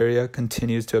representation in the area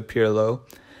continues to appear low.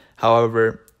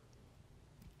 However,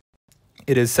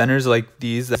 it is centers like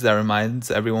these that reminds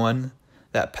everyone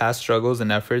that past struggles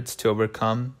and efforts to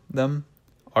overcome them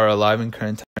are alive in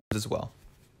current times as well.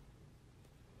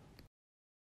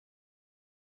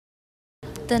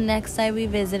 The next site we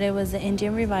visited was the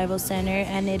Indian Revival Center,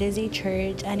 and it is a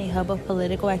church and a hub of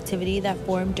political activity that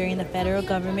formed during the federal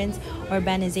government's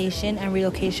urbanization and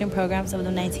relocation programs of the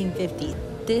 1950s.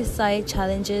 This site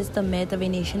challenges the myth of a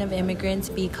nation of immigrants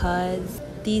because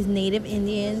these native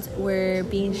Indians were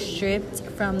being stripped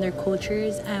from their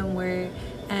cultures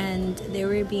and they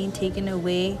were being taken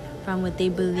away from what they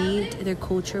believed their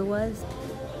culture was.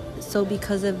 So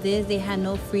because of this, they had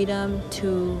no freedom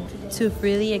to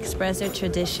freely express their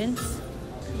traditions.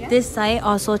 This site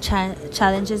also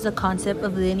challenges the concept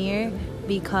of linear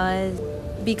because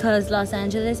Los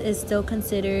Angeles is still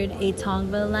considered a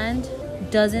Tongva land.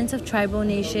 Dozens of tribal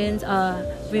nations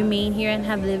remain here and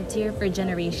have lived here for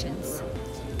generations.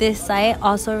 This site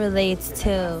also relates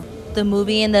to the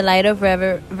movie In the Light of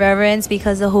Reverence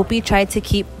because the Hopi tried to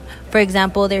keep, for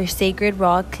example, their sacred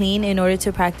rock clean in order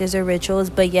to practice their rituals,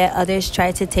 but yet others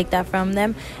tried to take that from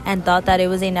them and thought that it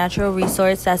was a natural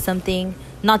resource, not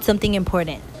something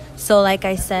important. So like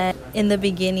I said in the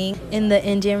beginning, in the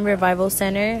Indian Revival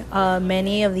Center,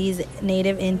 many of these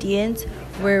native Indians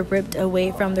were ripped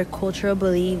away from their cultural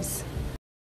beliefs.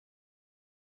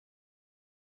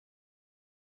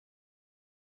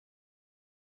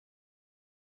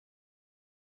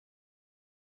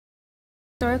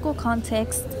 Historical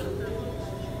context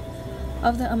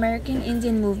of the American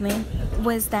Indian movement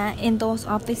was that in those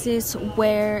offices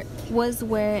where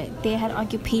they had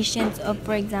occupations of,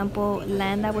 for example,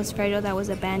 land that was federal that was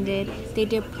abandoned, they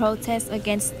did protests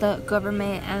against the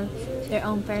government and their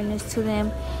unfairness to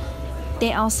them.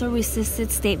 They also resisted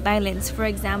state violence. For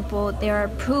example, there are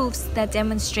proofs that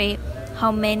demonstrate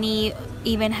how many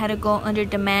even had to go under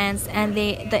demands, and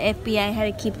the FBI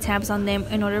had to keep tabs on them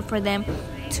in order for them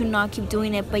to not keep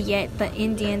doing it. But yet the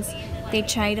Indians, they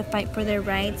try to fight for their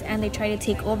rights and they try to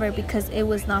take over because it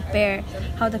was not fair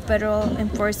how the federal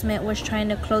enforcement was trying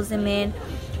to close them in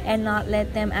and not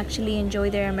let them actually enjoy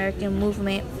their American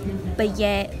movement. But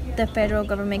yet the federal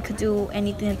government could do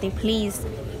anything that they pleased,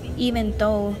 even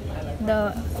though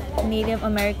the Native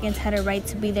Americans had a right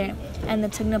to be there, and the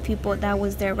Chicano people, that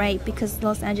was their right, because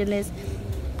Los Angeles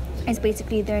is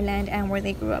basically their land and where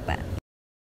they grew up at.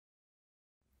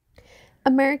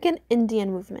 American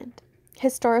Indian Movement.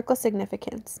 Historical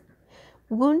significance.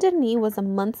 Wounded Knee was a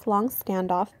months-long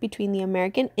standoff between the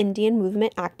American Indian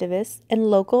Movement activists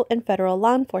and local and federal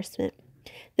law enforcement.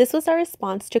 This was a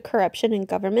response to corruption in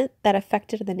government that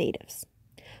affected the natives.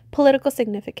 Political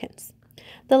significance.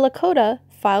 The Lakota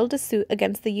filed a suit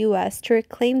against the U.S. to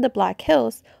reclaim the Black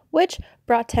Hills, which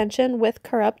brought tension with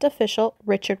corrupt official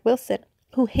Richard Wilson.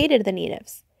 who hated the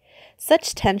natives.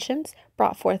 Such tensions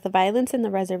brought forth violence in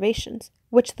the reservations,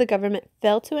 which the government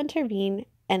failed to intervene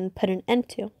and put an end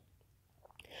to.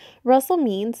 Russell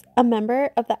Means, a member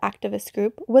of the activist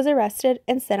group, was arrested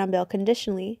and set on bail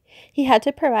conditionally. He had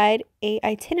to provide an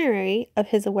itinerary of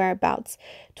his whereabouts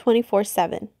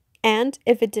 24/7, and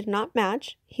if it did not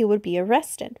match, he would be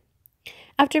arrested.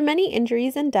 After many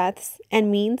injuries and deaths, and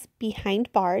Means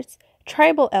behind bars,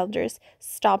 tribal elders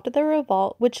stopped the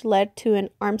revolt, which led to an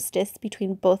armistice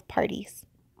between both parties.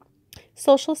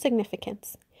 Social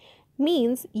significance.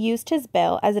 Means used his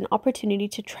bail as an opportunity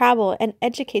to travel and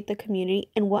educate the community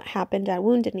in what happened at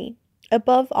Wounded Knee.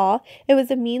 Above all, it was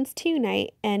a means to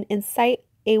unite and incite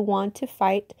a want to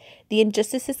fight the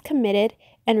injustices committed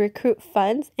and recruit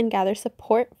funds and gather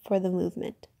support for the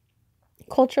movement.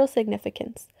 Cultural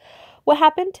significance. What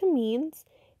happened to Means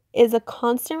is a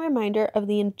constant reminder of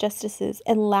the injustices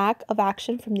and lack of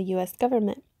action from the U.S.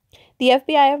 government. The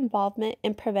FBI involvement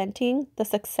in preventing the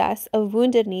success of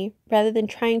Wounded Knee rather than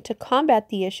trying to combat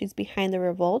the issues behind the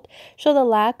revolt show the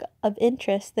lack of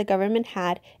interest the government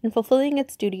had in fulfilling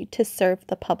its duty to serve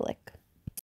the public.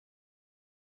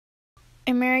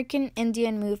 American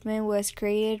Indian movement was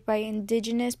created by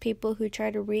indigenous people who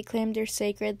tried to reclaim their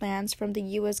sacred lands from the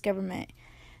U.S. government.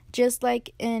 Just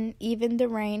like in Even the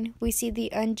Rain, we see the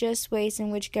unjust ways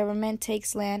in which government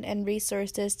takes land and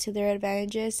resources to their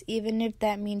advantages, even if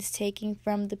that means taking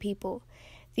from the people.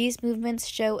 These movements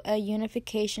show a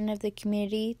unification of the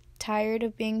community tired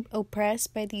of being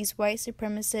oppressed by these white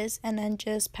supremacists and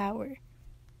unjust power.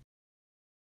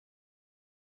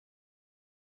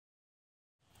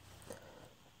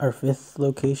 Our fifth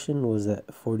location was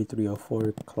at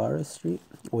 4304 Clara Street,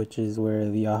 which is where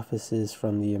the offices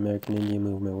from the American Indian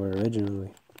movement were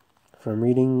originally. From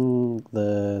reading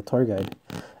the tour guide,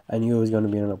 I knew it was going to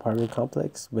be an apartment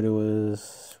complex, but it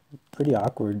was pretty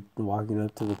awkward walking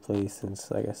up to the place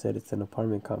since, like I said, it's an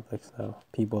apartment complex now.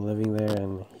 People living there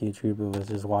and a huge group of us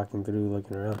just walking through,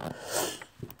 looking around.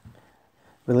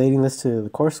 Relating this to the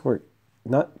coursework,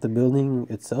 not the building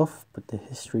itself, but the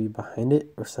history behind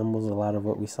it resembles a lot of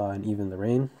what we saw in Even the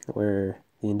Rain, where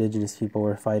the indigenous people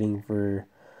were fighting for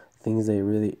things they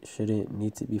really shouldn't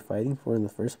need to be fighting for in the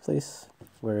first place.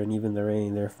 Where in Even the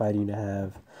Rain, they're fighting to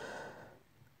have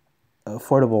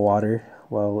affordable water,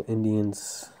 while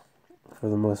Indians, for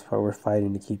the most part, were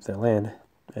fighting to keep their land.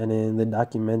 And in the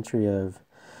documentary of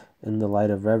In the Light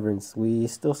of Reverence, we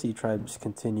still see tribes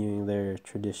continuing their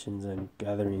traditions and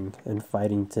gathering and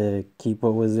fighting to keep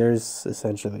what was theirs,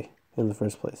 essentially, in the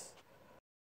first place.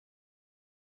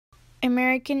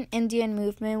 American Indian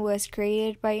movement was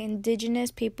created by indigenous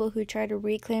people who tried to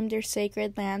reclaim their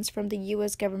sacred lands from the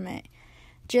U.S. government.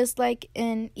 Just like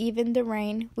in Even the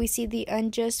Rain, we see the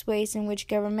unjust ways in which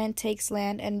government takes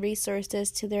land and resources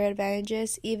to their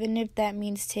advantages, even if that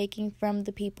means taking from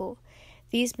the people.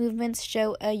 These movements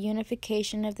show a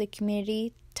unification of the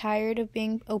community tired of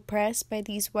being oppressed by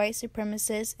these white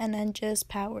supremacists and unjust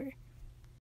power.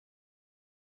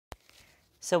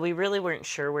 So we really weren't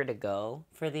sure where to go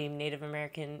for the Native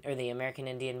American or the American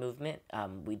Indian movement.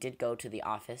 We did go to the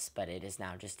office, but it is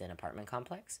now just an apartment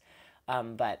complex.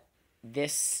 But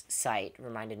this site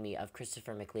reminded me of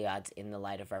Christopher McLeod's In the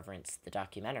Light of Reverence, the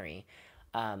documentary.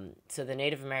 So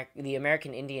the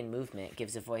American Indian movement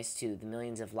gives a voice to the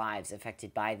millions of lives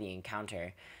affected by the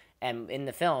encounter. And in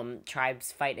the film,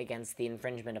 tribes fight against the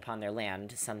infringement upon their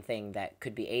land, something that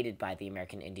could be aided by the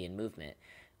American Indian movement.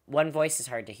 One voice is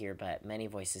hard to hear, but many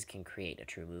voices can create a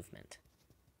true movement.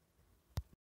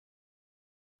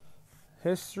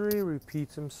 History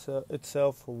repeats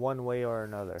itself one way or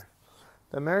another.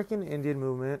 The American Indian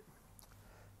movement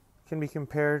can be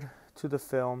compared to the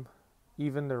film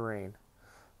Even the Rain,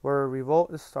 where a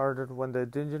revolt is started when the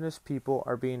indigenous people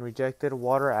are being rejected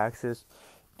water access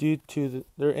due to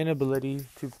their inability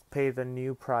to pay the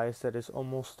new price that is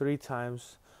almost 3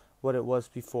 times what it was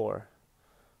before.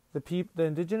 The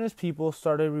indigenous people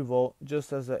started a revolt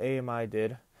just as the AMI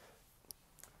did,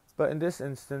 but in this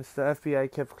instance, the FBI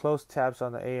kept close tabs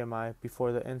on the AMI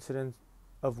before the incident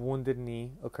of Wounded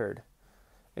Knee occurred.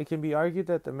 It can be argued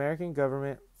that the American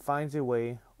government finds a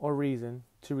way or reason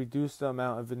to reduce the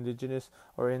amount of indigenous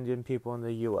or Indian people in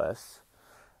the U.S.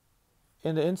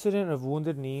 In the incident of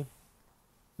Wounded Knee,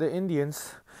 the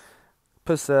Indians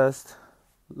possessed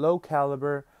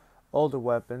low-caliber, older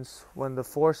weapons when the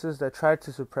forces that tried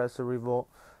to suppress the revolt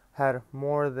had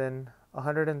more than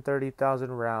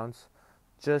 130,000 rounds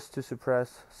just to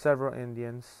suppress several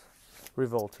Indians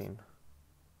revolting.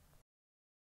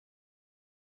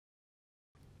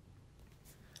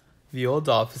 The old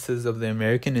offices of the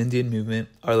American Indian movement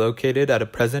are located at a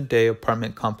present-day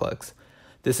apartment complex.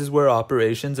 This is where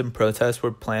operations and protests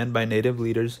were planned by Native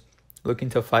leaders looking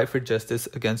to fight for justice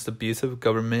against abusive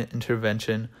government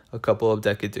intervention a couple of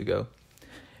decades ago.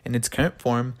 In its current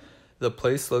form, the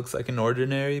place looks like an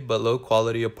ordinary but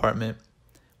low-quality apartment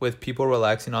with people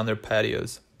relaxing on their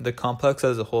patios. The complex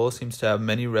as a whole seems to have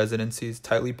many residencies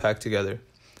tightly packed together.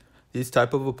 These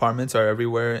type of apartments are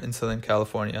everywhere in Southern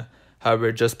California.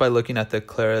 However, just by looking at the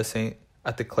Clara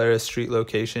Street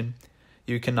location,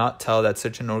 you cannot tell that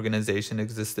such an organization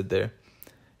existed there.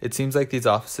 It seems like these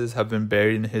offices have been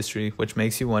buried in history, which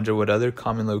makes you wonder what other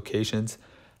common locations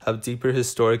have deeper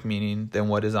historic meaning than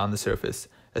what is on the surface,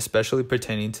 especially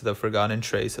pertaining to the forgotten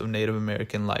trace of Native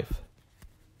American life.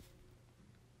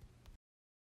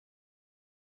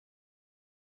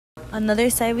 Another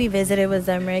site we visited was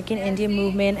the American Indian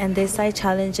movement, and this site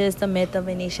challenges the myth of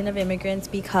a nation of immigrants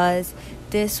because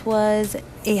this was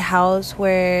a house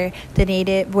where the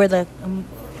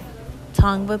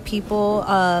Tongva people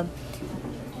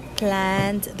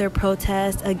planned their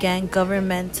protest against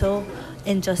governmental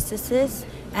injustices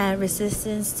and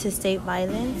resistance to state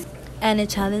violence. And it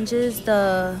challenges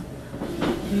the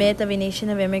myth of a nation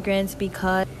of immigrants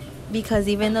because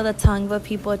even though the Tongva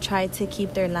people tried to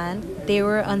keep their land, they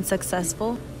were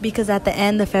unsuccessful because at the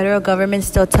end, the federal government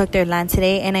still took their land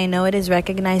today. And I know it is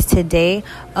recognized today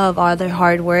of all their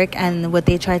hard work and what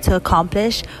they tried to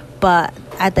accomplish. But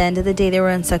at the end of the day, they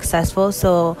were unsuccessful.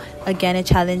 So again, it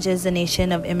challenges the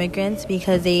nation of immigrants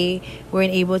because they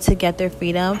weren't able to get their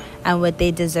freedom and what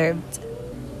they deserved.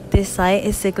 This site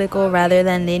is cyclical rather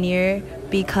than linear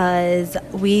because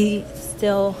we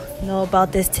still know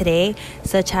about this today,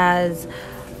 such as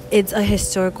it's a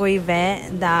historical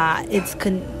event that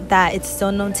it's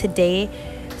still known today.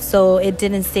 So it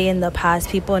didn't stay in the past.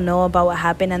 People know about what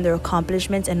happened and their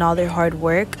accomplishments and all their hard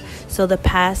work. So the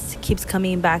past keeps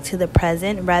coming back to the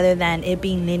present rather than it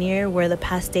being linear where the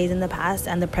past stays in the past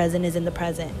and the present is in the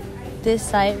present. This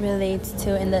site relates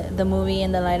to in the movie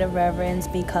In the Light of Reverence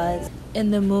because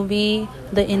in the movie,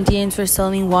 the Indians were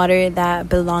selling water that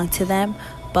belonged to them,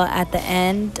 but at the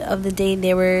end of the day,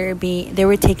 they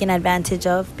were taken advantage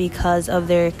of because of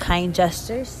their kind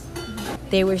gestures.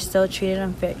 They were still treated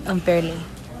unfairly.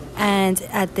 And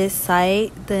at this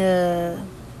site, the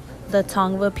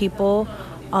Tongva people,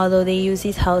 although they use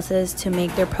these houses to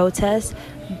make their protests,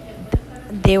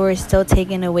 they were still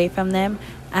taken away from them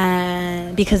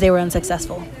and because they were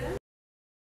unsuccessful.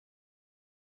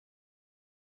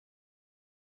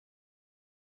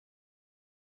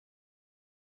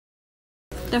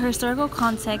 The historical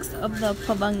context of the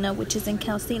Pavungna, which is in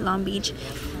Cal State Long Beach,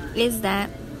 is that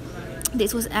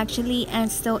this was actually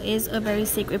and still is a very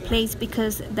sacred place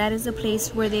because that is a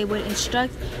place where they would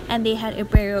instruct and they had a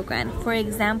burial ground. For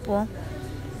example,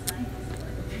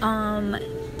 a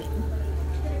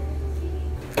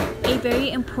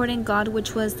very important god,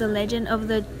 which was the legend of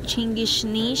the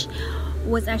Chingishnish,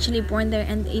 was actually born there.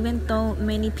 And even though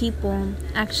many people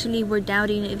actually were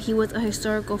doubting if he was a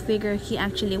historical figure, he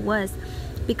actually was,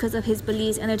 because of his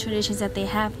beliefs and the traditions that they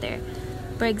have there.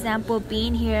 For example,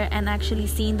 being here and actually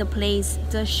seeing the place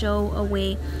does show a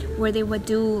way where they would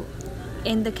do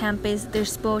in the campus their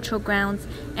spiritual grounds,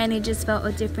 and it just felt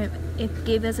it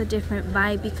gave us a different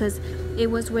vibe because it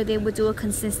was where they would do a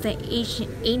consistent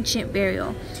ancient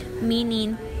burial,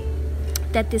 meaning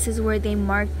that this is where they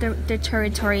marked their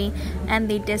territory and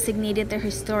they designated their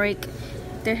historic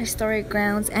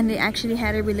grounds, and they actually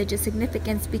had a religious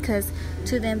significance because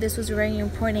to them this was very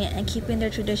important, and keeping their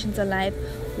traditions alive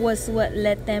was what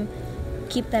let them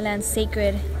keep the land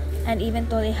sacred. And even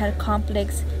though they had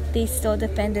conflicts, they still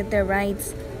defended their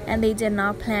rights, and they did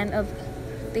not plan of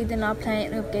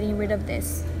getting rid of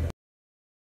this.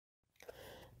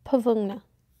 Pavungna.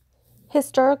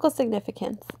 Historical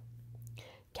significance.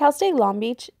 Cal State Long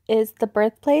Beach is the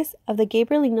birthplace of the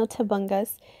Gabrielino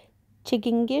Tabungas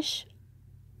Chigingish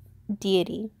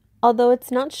deity, although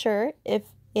it's not sure if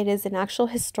it is an actual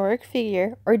historic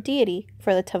figure or deity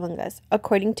for the Tabungas,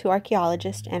 according to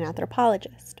archaeologists and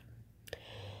anthropologists.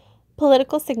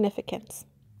 Political significance.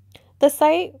 The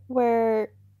site where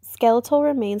skeletal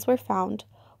remains were found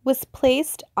was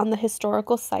placed on the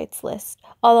historical sites list,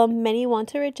 although many want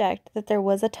to reject that there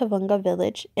was a Tabunga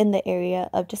village in the area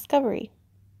of discovery.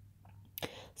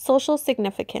 Social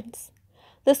significance.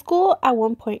 The school at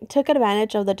one point took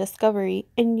advantage of the discovery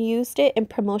and used it in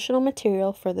promotional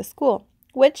material for the school,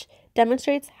 which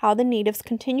demonstrates how the natives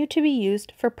continue to be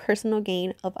used for personal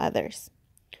gain of others.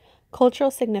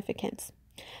 Cultural significance.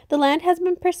 The land has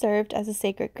been preserved as a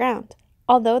sacred ground,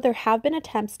 although there have been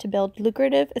attempts to build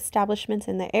lucrative establishments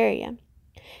in the area.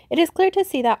 It is clear to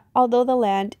see that although the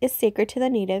land is sacred to the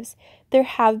natives, there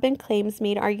have been claims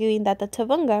made arguing that the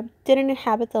Tavunga didn't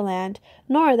inhabit the land,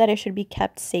 nor that it should be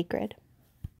kept sacred.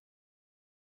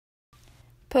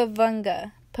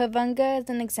 Pavunga. Pavunga is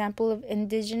an example of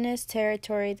indigenous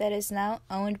territory that is now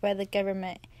owned by the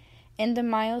government. In the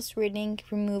Miles reading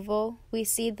removal, we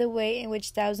see the way in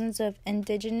which thousands of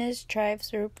indigenous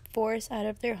tribes were forced out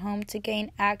of their home to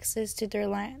gain access to their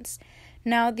lands.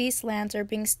 Now these lands are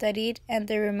being studied and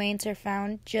their remains are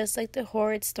found, just like the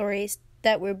horrid stories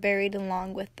that were buried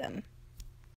along with them.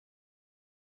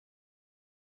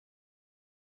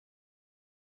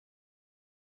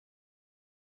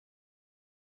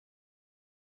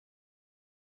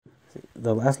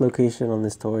 The last location on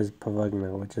this tour is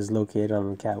Pavagna, which is located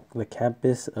on the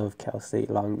campus of Cal State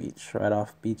Long Beach, right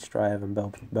off Beach Drive and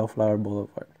Bellflower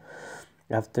Boulevard.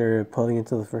 After pulling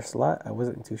into the first lot, I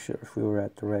wasn't too sure if we were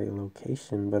at the right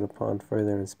location, but upon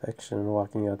further inspection and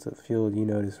walking out to the field, you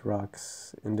notice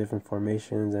rocks in different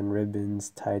formations and ribbons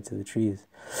tied to the trees.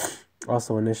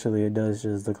 Also, initially, it does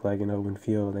just look like an open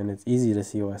field, and it's easy to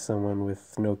see why someone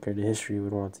with no care to history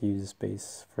would want to use the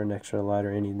space for an extra lot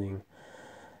or anything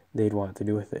they'd want to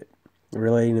do with it.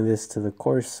 Relating this to the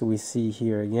course, we see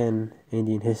here again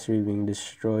Indian history being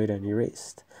destroyed and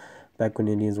erased. Back when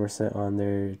Indians were sent on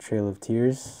their Trail of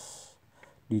Tears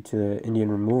due to the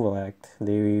Indian Removal Act,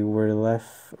 they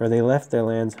left their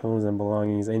lands, homes, and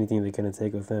belongings. Anything they couldn't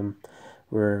take with them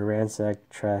were ransacked,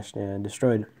 trashed, and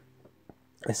destroyed.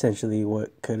 Essentially,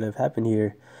 what could have happened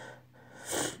here,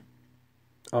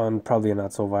 on probably a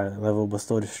not so violent level, but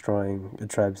still destroying the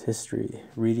tribe's history.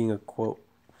 Reading a quote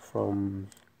from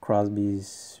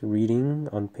Crosby's reading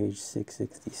on page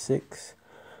 666.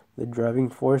 The driving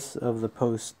force of the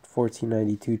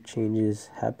post-1492 changes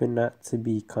happened not to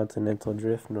be continental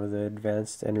drift, nor the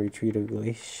advance and retreat of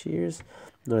glaciers,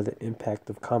 nor the impact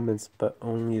of comets, but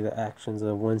only the actions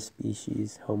of one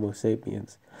species, Homo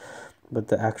sapiens. But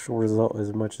the actual result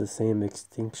is much the same: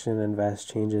 extinction and vast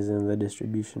changes in the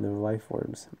distribution of life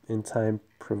forms. In time,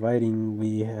 providing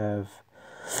we have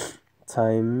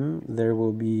time, there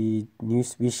will be new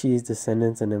species,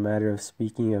 descendants, and a matter of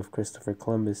speaking of Christopher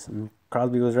Columbus. And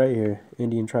Crosby was right here.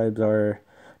 Indian tribes are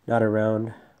not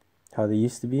around how they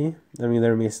used to be. I mean,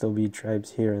 there may still be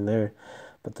tribes here and there,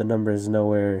 but the number is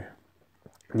nowhere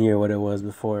near what it was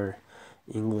before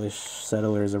English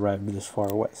settlers arrived this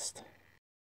far west.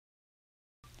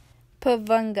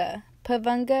 Pavunga.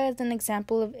 Pavunga is an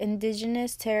example of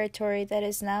indigenous territory that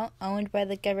is now owned by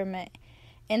the government.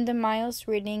 In the Miles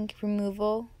reading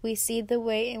removal, we see the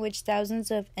way in which thousands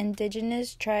of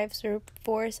indigenous tribes were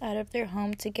forced out of their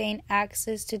home to gain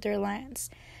access to their lands.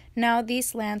 Now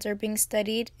these lands are being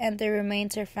studied and their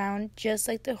remains are found, just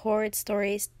like the horrid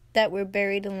stories that were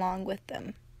buried along with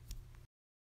them.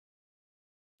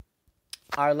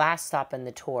 Our last stop in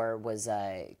the tour was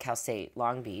Cal State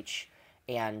Long Beach,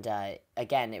 and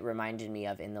again, it reminded me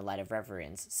of In the Light of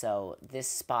Reverence. So this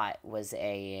spot was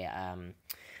a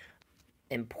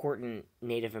important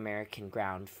Native American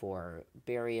ground for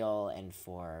burial and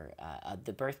for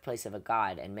the birthplace of a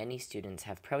god, and many students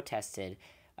have protested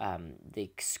the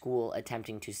school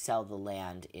attempting to sell the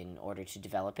land in order to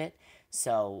develop it.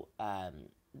 So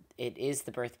it is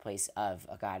the birthplace of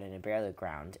a god and a burial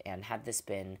ground, and had this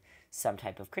been some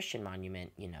type of Christian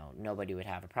monument, nobody would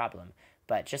have a problem.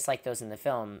 But just like those in the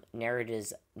film,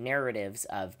 narratives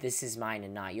of "this is mine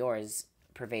and not yours"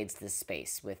 pervades this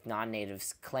space, with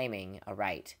non-natives claiming a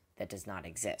right that does not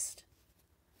exist.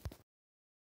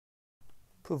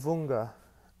 Pavunga,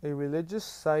 a religious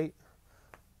site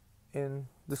in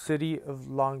the city of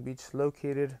Long Beach,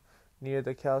 located near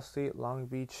the Cal State Long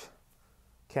Beach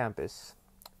campus.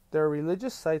 There are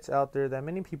religious sites out there that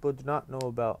many people do not know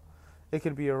about. It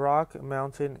could be a rock, a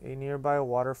mountain, a nearby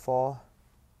waterfall,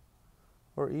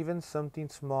 or even something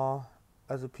small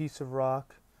as a piece of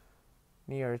rock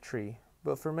near a tree.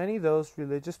 But for many, those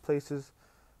religious places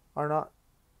are not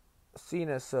seen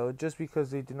as so just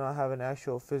because they do not have an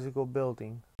actual physical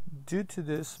building. Due to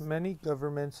this, many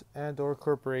governments and/or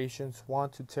corporations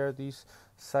want to tear these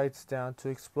sites down to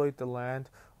exploit the land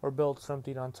or build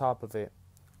something on top of it.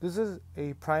 This is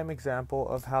a prime example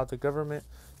of how the government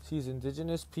sees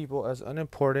indigenous people as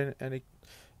unimportant and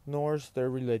ignores their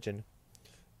religion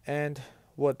and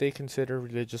what they consider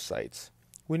religious sites.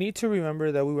 We need to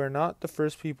remember that we were not the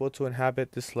first people to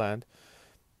inhabit this land,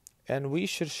 and we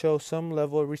should show some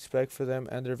level of respect for them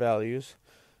and their values,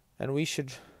 and we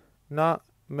should not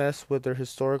mess with their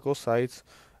historical sites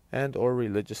and or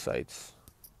religious sites.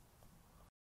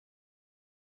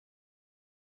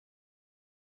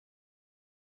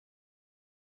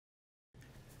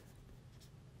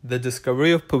 The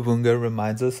discovery of Pavunga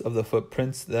reminds us of the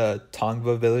footprints the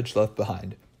Tongva village left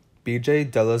behind. B.J.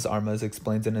 Delas Armas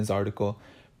explains in his article,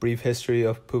 Brief History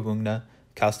of Pavunga,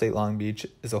 Cal State Long Beach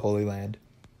is a Holy Land,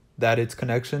 that its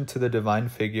connection to the divine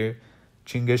figure,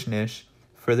 Chingishnish,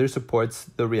 further supports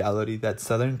the reality that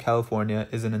Southern California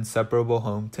is an inseparable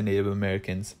home to Native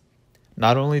Americans.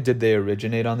 Not only did they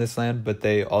originate on this land, but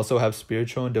they also have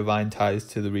spiritual and divine ties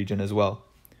to the region as well.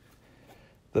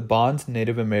 The bond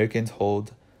Native Americans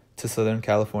hold to Southern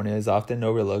California is often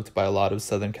overlooked by a lot of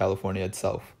Southern California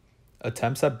itself.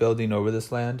 Attempts at building over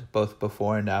this land, both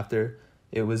before and after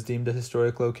it was deemed a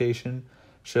historic location,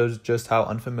 shows just how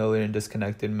unfamiliar and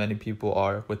disconnected many people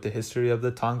are with the history of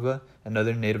the Tongva and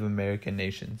other Native American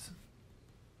nations.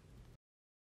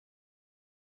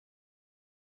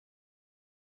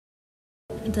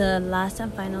 The last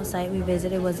and final site we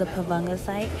visited was the Pavunga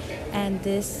site, and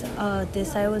this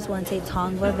site was once a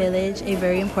Tongva village, a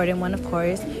very important one, of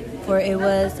course, for it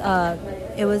was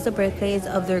the birthplace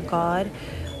of their god.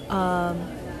 The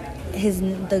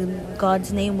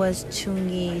god's name was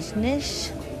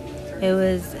Chungishnish.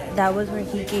 That was where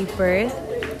he gave birth.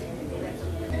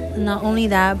 Not only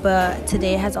that, but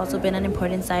today has also been an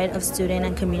important site of student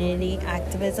and community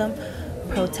activism,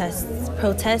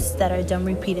 protests that are done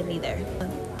repeatedly there.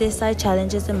 This site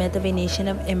challenges the myth of a nation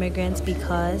of immigrants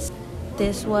because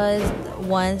this was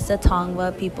once the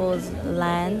Tongva people's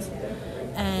land,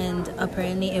 and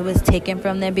apparently it was taken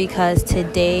from them because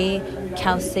today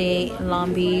Cal State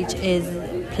Long Beach is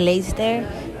placed there,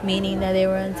 meaning that they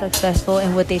were unsuccessful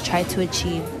in what they tried to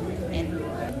achieve.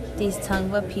 These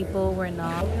Tongva people were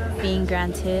not being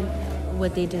granted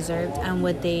what they deserved and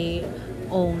what they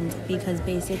owned, because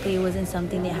basically it wasn't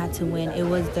something they had to win. It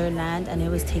was their land and it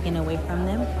was taken away from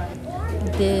them.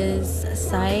 This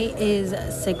site is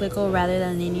cyclical rather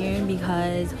than linear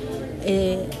because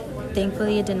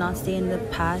thankfully it did not stay in the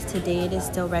past. Today it is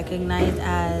still recognized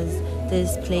as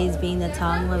this place being the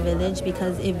Tongva village,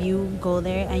 because if you go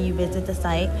there and you visit the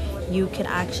site, you could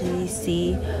actually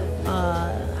see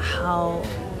how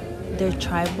their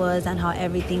tribe was and how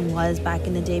everything was back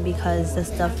in the day, because the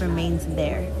stuff remains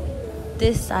there.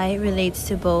 This site relates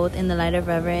to both in the light of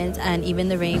reverence and even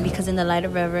the rain, because in the light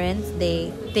of reverence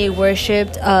they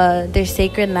worshipped their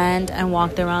sacred land and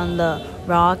walked around the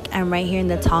rock. And right here in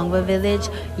the Tongva village,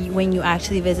 when you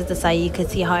actually visit the site, you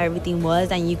could see how everything was,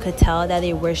 and you could tell that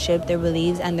they worshipped their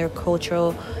beliefs and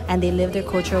they lived their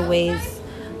cultural ways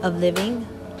of living.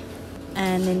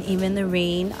 And then even the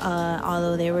rain,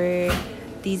 although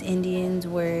these Indians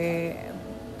were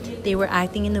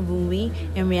acting in the movie,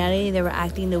 in reality they were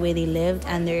acting the way they lived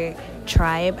and their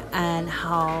tribe and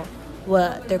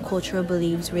what their cultural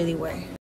beliefs really were.